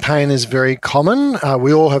because pain is very common.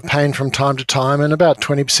 We all have pain from time to time, and about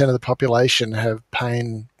 20% of the population have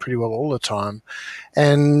pain pretty well all the time.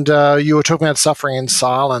 And you were talking about suffering in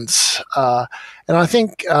silence. And I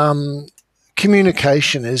think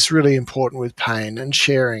communication is really important with pain and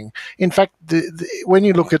sharing. In fact, when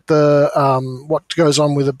you look at what goes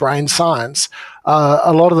on with the brain science,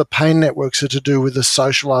 a lot of the pain networks are to do with the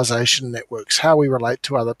socialization networks, how we relate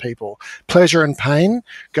to other people. Pleasure and pain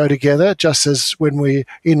go together, just as when we're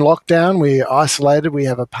in lockdown, we're isolated, we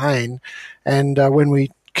have a pain. And when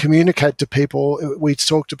we communicate to people, we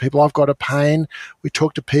talk to people, I've got a pain, we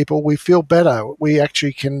talk to people, we feel better. We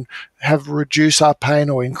actually can reduce our pain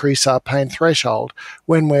or increase our pain threshold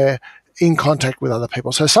when we're in contact with other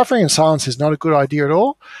people. So suffering in silence is not a good idea at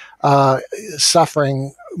all.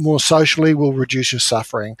 Suffering more socially will reduce your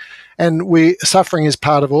suffering. And suffering is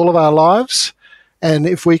part of all of our lives. And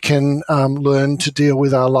if we can learn to deal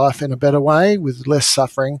with our life in a better way, with less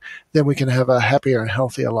suffering, then we can have a happier and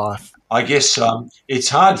healthier life. I guess it's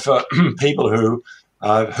hard for people who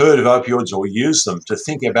have heard of opioids or use them to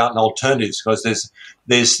think about an alternative, because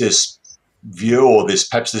there's this view or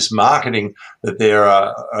perhaps this marketing that they're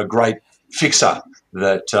a great fixer,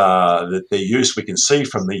 that their use, we can see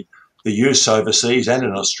from the use overseas and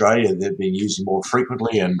in Australia, they've been used more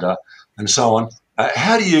frequently and so on.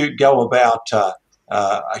 How do you go about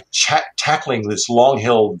tackling this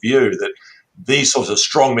long-held view that these sorts of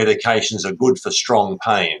strong medications are good for strong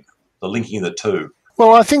pain, the linking the two?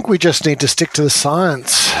 Well, I think we just need to stick to the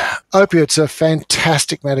science. Opiates are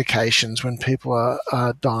fantastic medications when people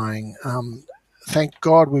are dying. Thank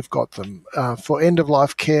God we've got them. For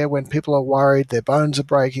end-of-life care, when people are worried, their bones are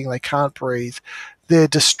breaking, they can't breathe, they're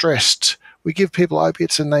distressed, we give people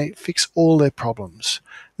opiates and they fix all their problems.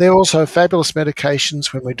 They're also fabulous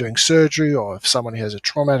medications when we're doing surgery or if someone has a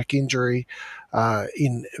traumatic injury.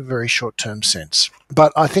 in a very short-term sense.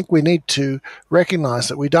 But I think we need to recognise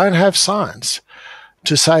that we don't have science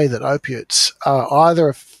to say that opiates are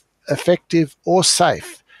either effective or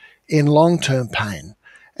safe in long-term pain.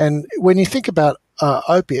 And when you think about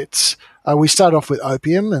opiates, we start off with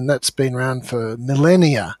opium, and that's been around for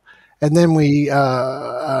millennia. And then we,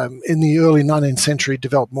 in the early 19th century,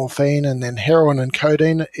 developed morphine, and then heroin and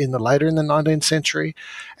codeine later in the 19th century.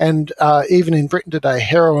 And even in Britain today,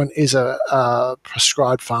 heroin is a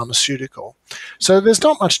prescribed pharmaceutical. So there's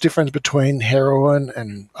not much difference between heroin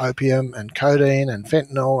and opium and codeine and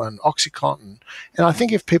fentanyl and OxyContin. And I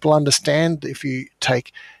think if people understand, if you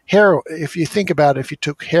take if you think about if you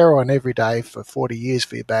took heroin every day for 40 years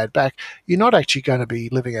for your bad back, you're not actually going to be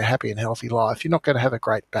living a happy and healthy life. You're not going to have a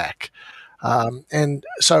great back. And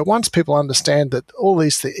so once people understand that all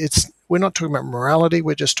these things, we're not talking about morality,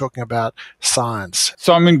 we're just talking about science.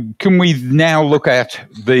 Simon, can we now look at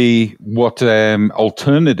what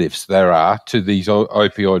alternatives there are to these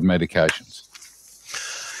opioid medications?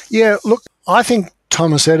 Yeah, look, I think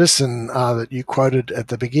Thomas Edison, that you quoted at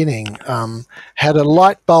the beginning, had a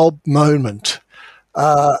light bulb moment.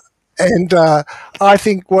 And I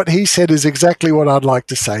think what he said is exactly what I'd like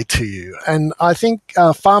to say to you. And I think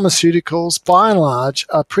pharmaceuticals, by and large,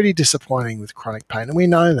 are pretty disappointing with chronic pain, and we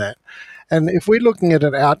know that. And if we're looking at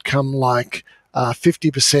an outcome like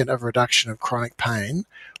 50% of reduction of chronic pain,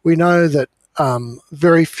 we know that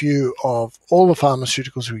very few of all the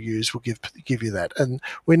pharmaceuticals we use will give you that. And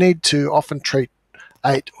we need to often treat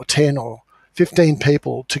 8 or 10 or 15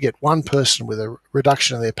 people to get one person with a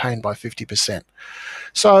reduction of their pain by 50%.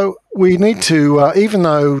 So we need to, even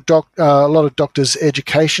though a lot of doctors'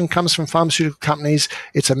 education comes from pharmaceutical companies,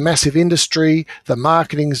 it's a massive industry, the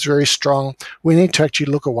marketing is very strong, we need to actually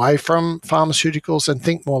look away from pharmaceuticals and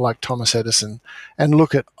think more like Thomas Edison and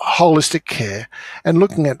look at holistic care and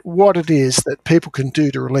looking at what it is that people can do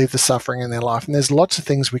to relieve the suffering in their life. And there's lots of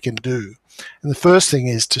things we can do. And the first thing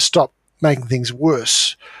is to stop making things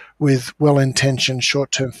worse with well-intentioned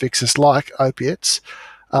short-term fixes like opiates.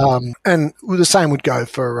 And the same would go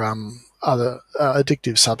for other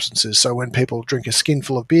addictive substances. So when people drink a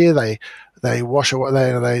skinful of beer, they wash away,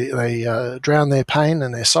 they drown their pain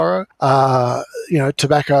and their sorrow.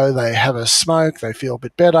 Tobacco, they have a smoke, they feel a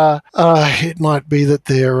bit better. It might be that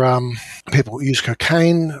people use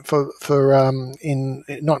cocaine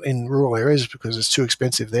not in rural areas because it's too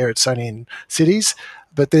expensive there. It's only in cities.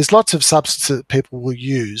 But there's lots of substances that people will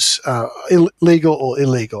use, legal or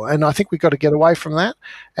illegal. And I think we've got to get away from that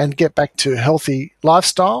and get back to healthy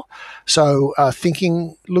lifestyle. So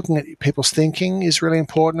looking at people's thinking is really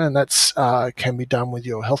important, and that's can be done with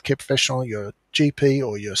your healthcare professional, your GP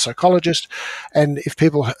or your psychologist. And if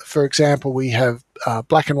people, for example, we have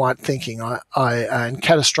black and white thinking and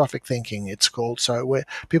catastrophic thinking, it's called. So where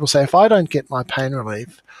people say, if I don't get my pain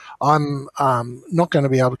relief, I'm not going to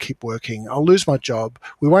be able to keep working. I'll lose my job.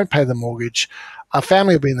 We won't pay the mortgage. Our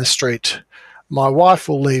family will be in the street. My wife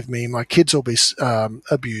will leave me. My kids will be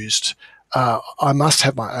abused. I must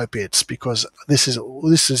have my opiates because this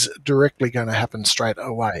is directly going to happen straight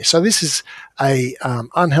away. So this is a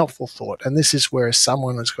unhelpful thought, and this is where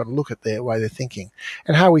someone has got to look at their way they're thinking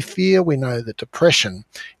and how we feel. We know that depression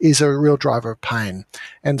is a real driver of pain,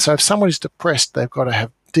 and so if someone is depressed, they've got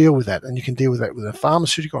to deal with that, and you can deal with that with a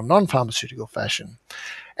pharmaceutical or non-pharmaceutical fashion.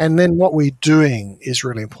 And then what we're doing is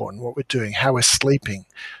really important. What we're doing, how we're sleeping.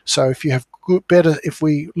 So if you have if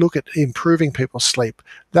we look at improving people's sleep,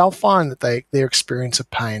 they'll find that their experience of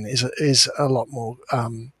pain is a lot more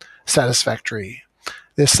satisfactory.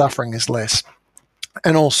 Their suffering is less.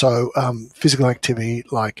 And also physical activity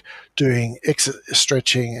like doing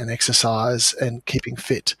stretching and exercise and keeping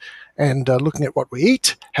fit. And looking at what we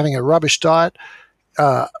eat, having a rubbish diet,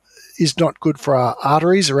 is not good for our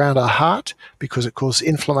arteries around our heart because it causes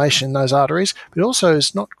inflammation in those arteries, but also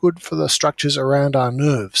is not good for the structures around our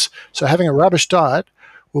nerves. So having a rubbish diet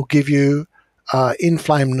will give you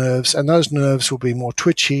inflamed nerves, and those nerves will be more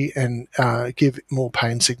twitchy and give more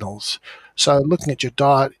pain signals. So looking at your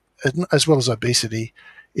diet as well as obesity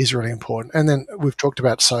is really important. And then we've talked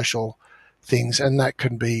about social things, and that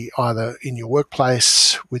can be either in your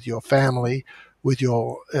workplace, with your family, with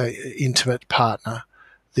your intimate partner.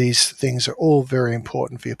 These things are all very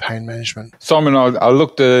important for your pain management. Simon, I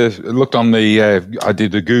looked on I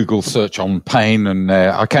did a Google search on pain, and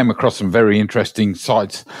I came across some very interesting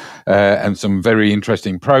sites and some very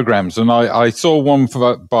interesting programs. And I saw one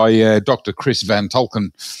by Dr. Chris Van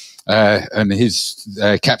Tolken, and his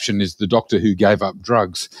caption is "The Doctor Who Gave Up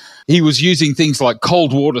Drugs." He was using things like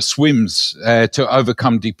cold water swims to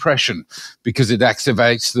overcome depression because it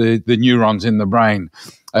activates the neurons in the brain.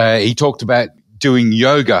 He talked about doing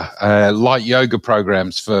yoga, light yoga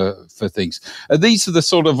programs for things. These are the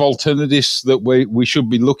sort of alternatives that we should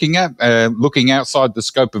be looking at, looking outside the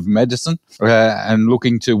scope of medicine and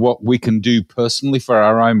looking to what we can do personally for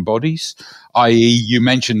our own bodies, i.e. you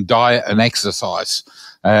mentioned diet and exercise.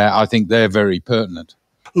 I think they're very pertinent.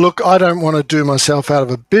 Look, I don't want to do myself out of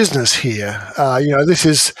a business here. This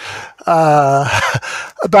is,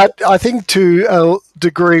 but I think to a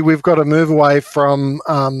degree we've got to move away from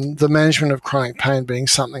the management of chronic pain being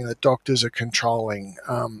something that doctors are controlling.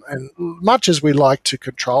 And much as we like to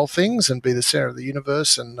control things and be the center of the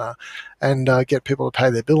universe and get people to pay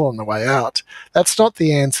their bill on the way out, that's not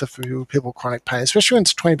the answer for people with chronic pain, especially when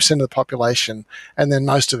it's 20% of the population and then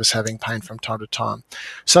most of us having pain from time to time.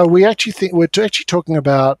 So we actually think we're actually talking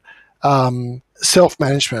about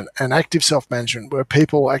self-management and active self-management, where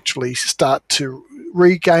people actually start to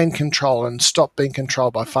regain control and stop being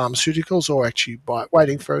controlled by pharmaceuticals, or actually by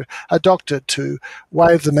waiting for a doctor to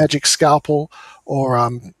wave the magic scalpel or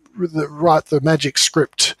write the magic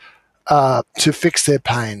script to fix their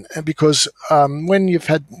pain. And because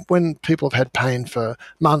when people have had pain for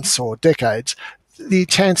months or decades, the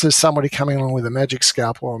chance of somebody coming along with a magic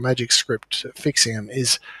scalpel or a magic script fixing them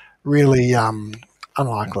is really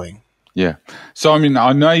unlikely. Yeah. Simon,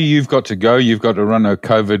 I know you've got to go. You've got to run a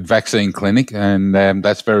COVID vaccine clinic, and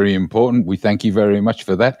that's very important. We thank you very much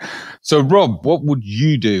for that. So, Rob, what would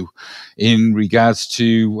you do in regards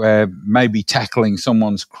to maybe tackling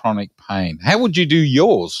someone's chronic pain? How would you do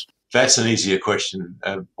yours? That's an easier question,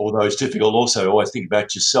 although it's difficult also. Always think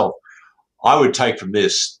about yourself. I would take from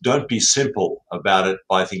this, don't be simple about it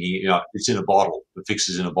by thinking, it's in a bottle. The fix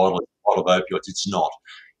is in a bottle. It's a bottle of opioids. It's not.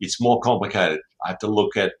 It's more complicated. I have to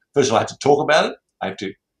look at, first of all, I have to talk about it. I have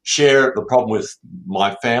to share the problem with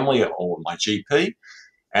my family or my GP,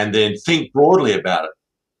 and then think broadly about it.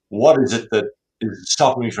 What is it that is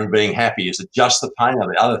stopping me from being happy? Is it just the pain? Are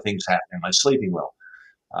there other things happening? Am I sleeping well?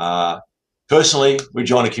 Personally, we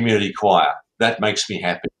join a community choir. That makes me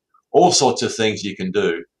happy. All sorts of things you can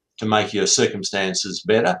do to make your circumstances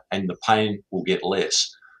better, and the pain will get less.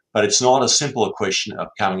 But it's not a simple question of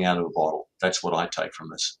coming out of a bottle. That's what I take from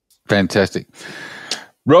this. Fantastic.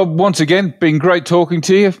 Rob, once again, been great talking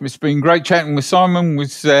to you. It's been great chatting with Simon.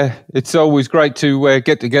 It's always great to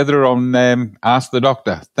get together on Ask the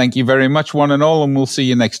Doctor. Thank you very much, one and all, and we'll see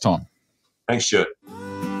you next time. Thanks, Stuart.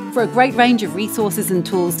 For a great range of resources and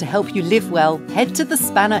tools to help you live well, head to the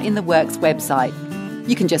Spanner in the Works website.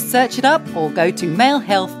 You can just search it up or go to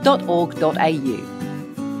malehealth.org.au.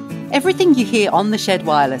 Everything you hear on the Shed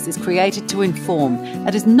Wireless is created to inform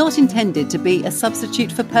and is not intended to be a substitute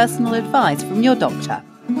for personal advice from your doctor.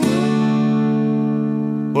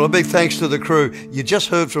 Well, a big thanks to the crew. You just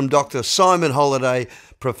heard from Dr. Simon Holliday,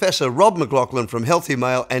 Professor Rob McLaughlin from Healthy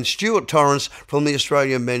Male, and Stuart Torrance from the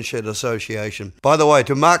Australian Men's Shed Association. By the way,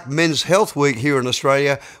 to mark Men's Health Week here in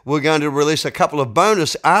Australia, we're going to release a couple of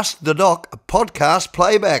bonus Ask the Doc podcast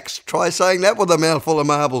playbacks. Try saying that with a mouthful of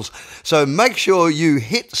marbles. So make sure you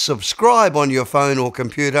hit subscribe on your phone or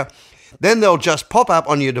computer. Then they'll just pop up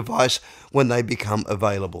on your device when they become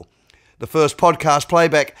available. The first podcast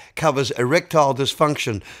playback covers erectile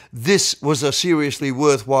dysfunction. This was a seriously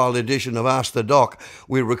worthwhile edition of Ask the Doc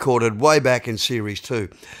we recorded way back in Series 2.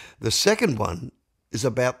 The second one is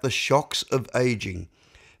about the shocks of aging.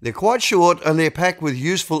 They're quite short and they're packed with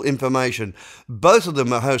useful information. Both of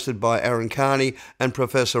them are hosted by Aaron Carney and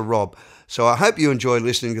Professor Rob. So I hope you enjoy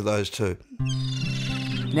listening to those too.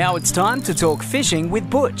 Now it's time to talk fishing with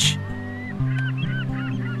Butch.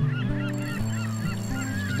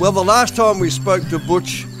 Well, the last time we spoke to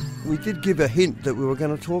Butch, we did give a hint that we were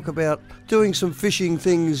going to talk about doing some fishing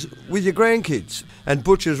things with your grandkids. And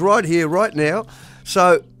Butch is right here, right now.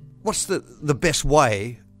 So what's the best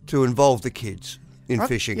way to involve the kids in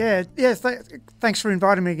fishing? Thanks for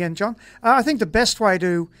inviting me again, John. I think the best way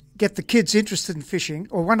to get the kids interested in fishing,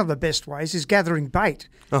 or one of the best ways, is gathering bait.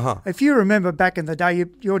 If you remember back in the day,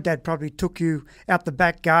 your dad probably took you out the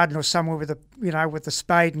back garden or somewhere with a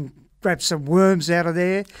spade and grab some worms out of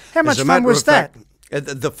there. How much fun was that?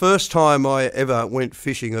 The first time I ever went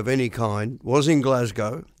fishing of any kind was in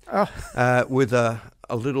Glasgow, with a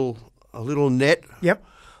little net. Yep.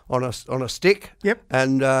 On a stick. Yep.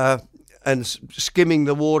 And skimming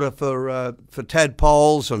the water for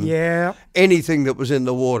tadpoles and anything that was in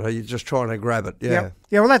the water. You're just trying to grab it. Yeah.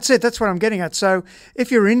 Yeah. Well, that's it. That's what I'm getting at. So if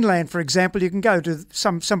you're inland, for example, you can go to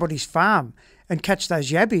somebody's farm and catch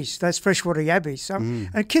those yabbies, those freshwater yabbies.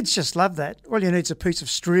 And kids just love that. All you need is a piece of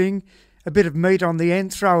string, a bit of meat on the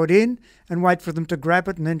end, throw it in and wait for them to grab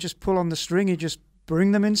it, and then just pull on the string. You just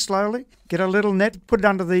bring them in slowly, get a little net, put it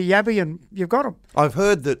under the yabby, and you've got them. I've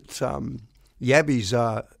heard that yabbies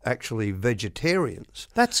are actually vegetarians.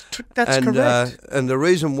 That's and, correct. And the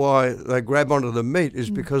reason why they grab onto the meat is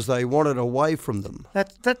because they want it away from them.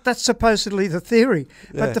 That's supposedly the theory.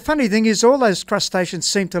 Yeah. But the funny thing is all those crustaceans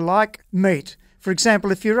seem to like meat. For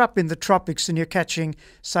example, if you're up in the tropics and you're catching,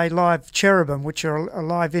 say, live cherubim, which are a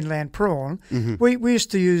live inland prawn, we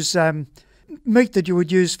used to use meat that you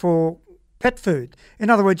would use for pet food. In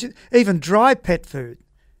other words, even dry pet food,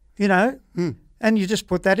 you know, and you just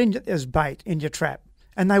put that in as bait in your trap,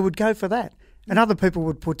 and they would go for that. And other people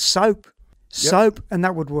would put soap, and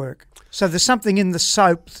that would work. So there's something in the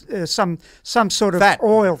soap, some sort of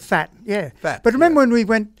oil, fat. But remember when we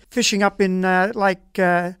went fishing up in Lake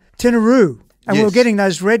Tinaroo, and we were getting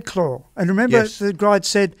those red claw. And remember the guide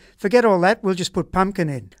said, forget all that, we'll just put pumpkin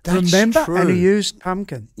in. Remember? True. And he used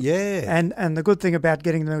pumpkin. Yeah. And the good thing about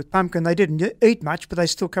getting them with pumpkin, they didn't eat much, but they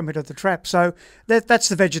still come into the trap. So that's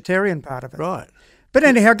the vegetarian part of it. Right. But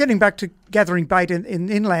anyhow, getting back to gathering bait in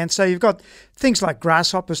inland, so you've got things like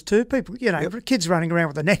grasshoppers too. People, you know, kids running around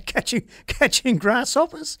with a net catching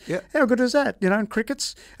grasshoppers. Yep. How good is that? You know, and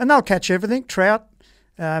crickets. And they'll catch everything, trout,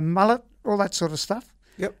 mullet, all that sort of stuff.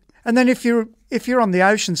 Yep. And then if you're on the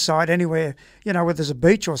ocean side anywhere, you know, where there's a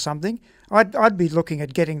beach or something, I'd be looking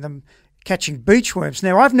at getting them catching beach worms.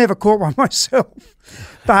 Now, I've never caught one myself,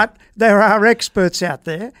 but there are experts out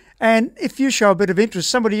there. And if you show a bit of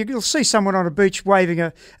interest, you'll see someone on a beach waving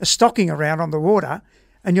a stocking around on the water,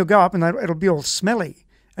 and you'll go up and it'll be all smelly.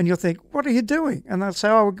 And you'll think, what are you doing? And they'll say,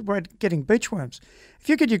 oh, we're getting beach worms. If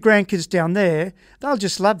you get your grandkids down there, they'll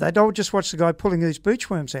just love that. They'll just watch the guy pulling these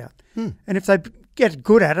beach worms out. And if they get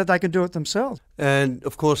good at it, they can do it themselves. And,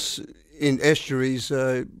 of course, in estuaries,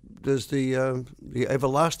 there's the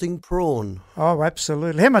everlasting prawn. Oh,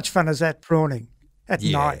 absolutely. How much fun is that prawning at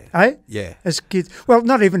night, eh? Yeah. As kids. Well,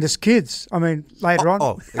 not even as kids. I mean, later on.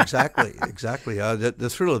 Oh, exactly. The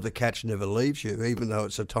thrill of the catch never leaves you, even though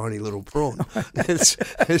it's a tiny little prawn. It's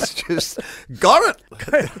just, got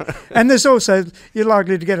it. And there's also, you're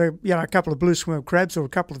likely to get a couple of blue swim crabs or a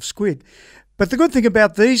couple of squid. But the good thing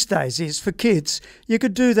about these days is, for kids, you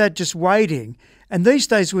could do that just wading. And these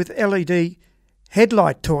days with LED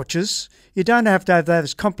headlight torches, you don't have to have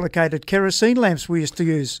those complicated kerosene lamps we used to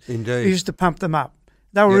use. Indeed. We used to pump them up.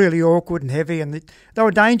 They were really awkward and heavy, and they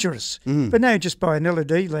were dangerous. But now you just buy an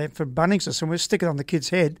LED lamp from Bunnings or somewhere, stick it on the kid's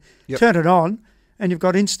head, turn it on, and you've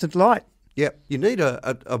got instant light. Yep. You need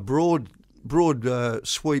a broad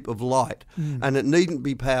sweep of light, and it needn't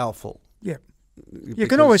be powerful. Yep. You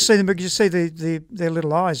can always see them because you see their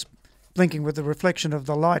little eyes blinking with the reflection of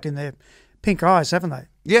the light in their pink eyes, haven't they?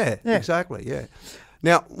 Yeah. Exactly, yeah.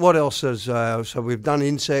 Now, what else is... so we've done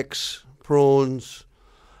insects, prawns...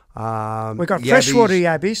 we've got freshwater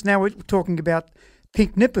yabbies. Now we're talking about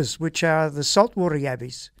pink nippers, which are the saltwater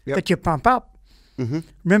yabbies that you pump up.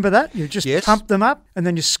 Remember that? You just pump them up and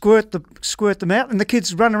then you squirt them out, and the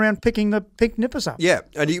kids run around picking the pink nippers up. Yeah,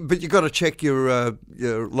 but you've got to check your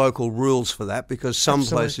local rules for that, because some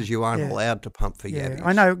places you aren't allowed to pump for yabbies.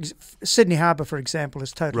 I know Sydney Harbour, for example,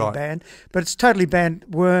 is totally banned, but it's totally banned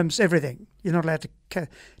worms, everything. You're not allowed to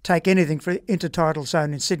take anything for intertidal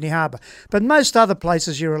zone in Sydney Harbour. But most other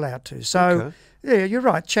places you're allowed to. So, yeah, you're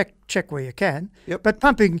right. Check where you can. Yep. But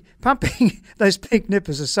pumping those pink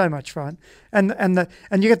nippers is so much fun. And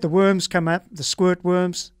you get the worms come up, the squirt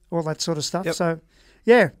worms, all that sort of stuff. Yep. So,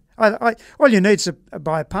 yeah, all you need is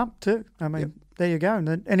buy a pump too. I mean, there you go. And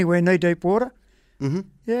then anywhere knee-deep water.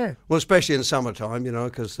 Yeah. Well, especially in summertime, you know,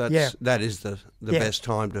 because that is the best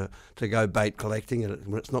time to go bait collecting, and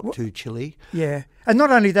when it's not too chilly. Yeah. And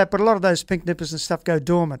not only that, but a lot of those pink nippers and stuff go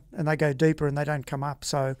dormant, and they go deeper and they don't come up.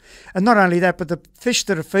 So, and not only that, but the fish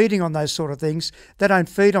that are feeding on those sort of things, they don't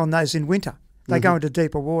feed on those in winter. They go into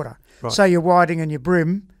deeper water. Right. So your whiting and your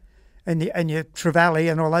brim and your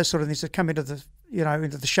trevally and all those sort of things that come into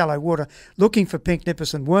the shallow water looking for pink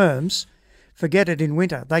nippers and worms, forget it in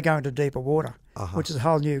winter. They go into deeper water, which is a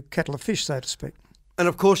whole new kettle of fish, so to speak. And,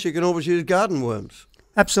 of course, you can always use garden worms.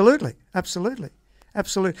 Absolutely. The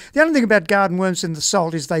only thing about garden worms in the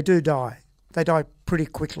salt is they do die. They die pretty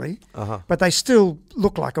quickly, but they still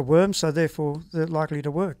look like a worm, so therefore they're likely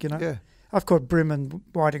to work, you know. Yeah. I've caught brim and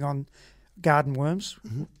whiting on garden worms.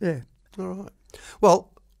 Yeah. All right.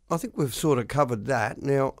 Well, I think we've sort of covered that.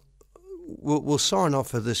 Now, we'll sign off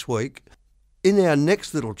for this week. In our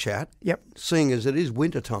next little chat, seeing as it is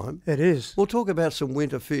winter time, it is. We'll talk about some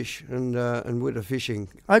winter fish and winter fishing.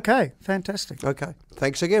 Okay, fantastic. Okay,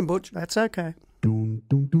 thanks again, Butch. That's okay.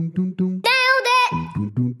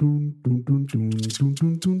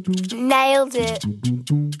 Nailed it.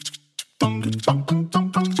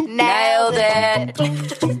 Nailed it.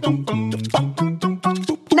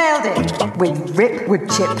 Nailed it with Rip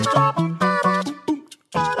Woodchip.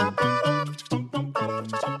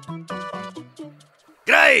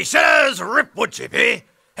 Hey, shitters, Rip Woodchip here.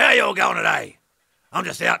 How you all going today? I'm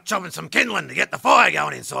just out chopping some kindling to get the fire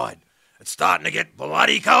going inside. It's starting to get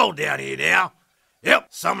bloody cold down here now. Yep,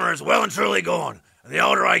 summer is well and truly gone, and the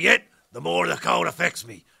older I get, the more the cold affects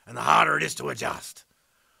me, and the harder it is to adjust.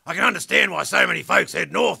 I can understand why so many folks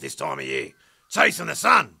head north this time of year, chasing the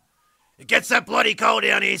sun. It gets that bloody cold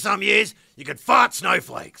down here some years, you could fart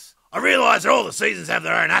snowflakes. I realise that all the seasons have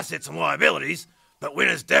their own assets and liabilities, but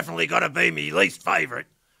winter's definitely got to be me least favourite.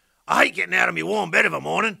 I hate getting out of me warm bed of a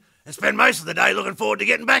morning and spend most of the day looking forward to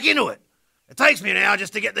getting back into it. It takes me an hour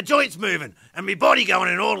just to get the joints moving and me body going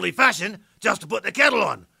in an orderly fashion just to put the kettle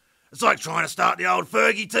on. It's like trying to start the old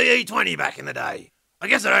Fergie TE20 back in the day. I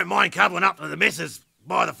guess I don't mind cuddling up to the missus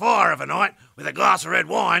by the fire of a night with a glass of red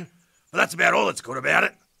wine, but that's about all that's good about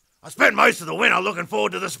it. I spend most of the winter looking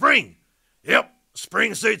forward to the spring. Yep,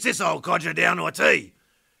 spring suits this old codger down to a T.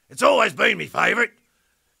 It's always been me favourite.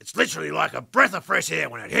 It's literally like a breath of fresh air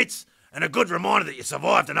when it hits, and a good reminder that you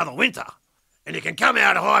survived another winter. And you can come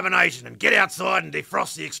out of hibernation and get outside and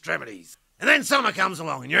defrost the extremities. And then summer comes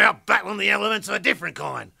along and you're out battling the elements of a different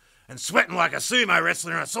kind, and sweating like a sumo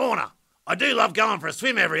wrestler in a sauna. I do love going for a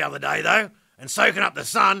swim every other day though, and soaking up the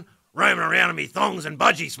sun, roaming around in me thongs and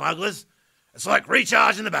budgie smugglers. It's like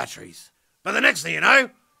recharging the batteries. But the next thing you know,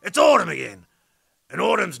 it's autumn again. And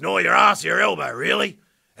autumn's gnaw your ass to your elbow, really.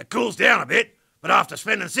 It cools down a bit, but after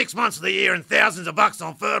spending 6 months of the year and thousands of bucks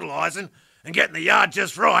on fertilising and getting the yard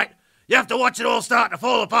just right, you have to watch it all start to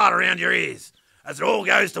fall apart around your ears as it all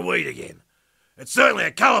goes to weed again. It's certainly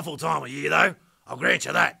a colourful time of year, though. I'll grant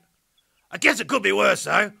you that. I guess it could be worse,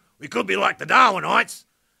 though. We could be like the Darwinites.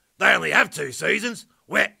 They only have 2 seasons,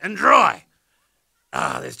 wet and dry.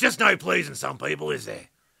 There's just no pleasing some people, is there?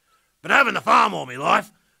 But having the farm all my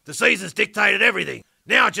life, the seasons dictated everything.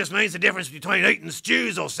 Now it just means the difference between eating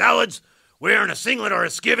stews or salads, wearing a singlet or a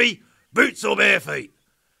skivvy, boots or bare feet.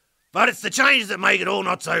 But it's the changes that make it all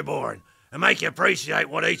not so boring and make you appreciate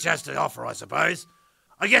what each has to offer, I suppose.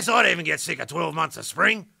 I guess I'd even get sick of 12 months of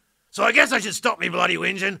spring. So I guess I should stop me bloody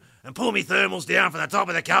whinging and pull me thermals down from the top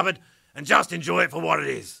of the cupboard and just enjoy it for what it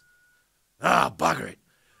is. Bugger it.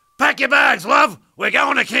 Pack your bags, love. We're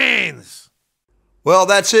going to Cairns. Well,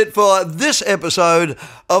 that's it for this episode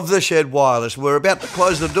of The Shed Wireless. We're about to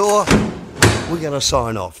close the door. We're going to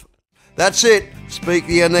sign off. That's it. Speak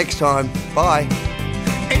to you next time. Bye.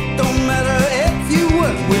 It don't matter if you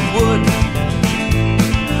work with wood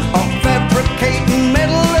or fabricating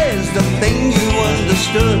metal is the thing you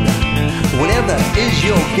understood. Whatever is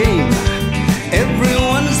your game,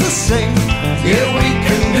 everyone's the same. Yeah, we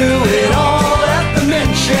can do it all at the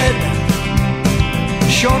men's shed.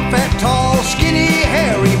 Short, fat, tall, skinny,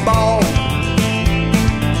 hairy, bald.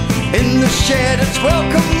 In the shed, it's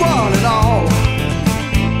welcome one and all.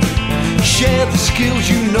 Share the skills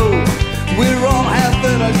you know. We're all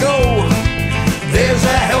having a go. There's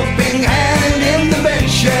a helping hand in the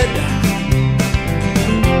men's shed.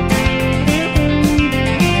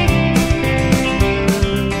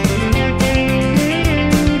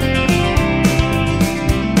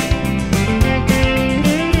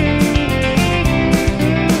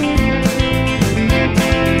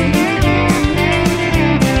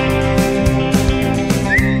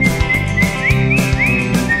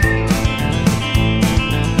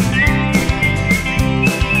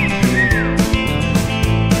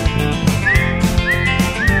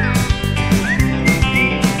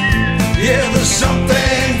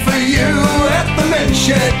 Something for you at the men's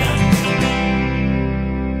shed.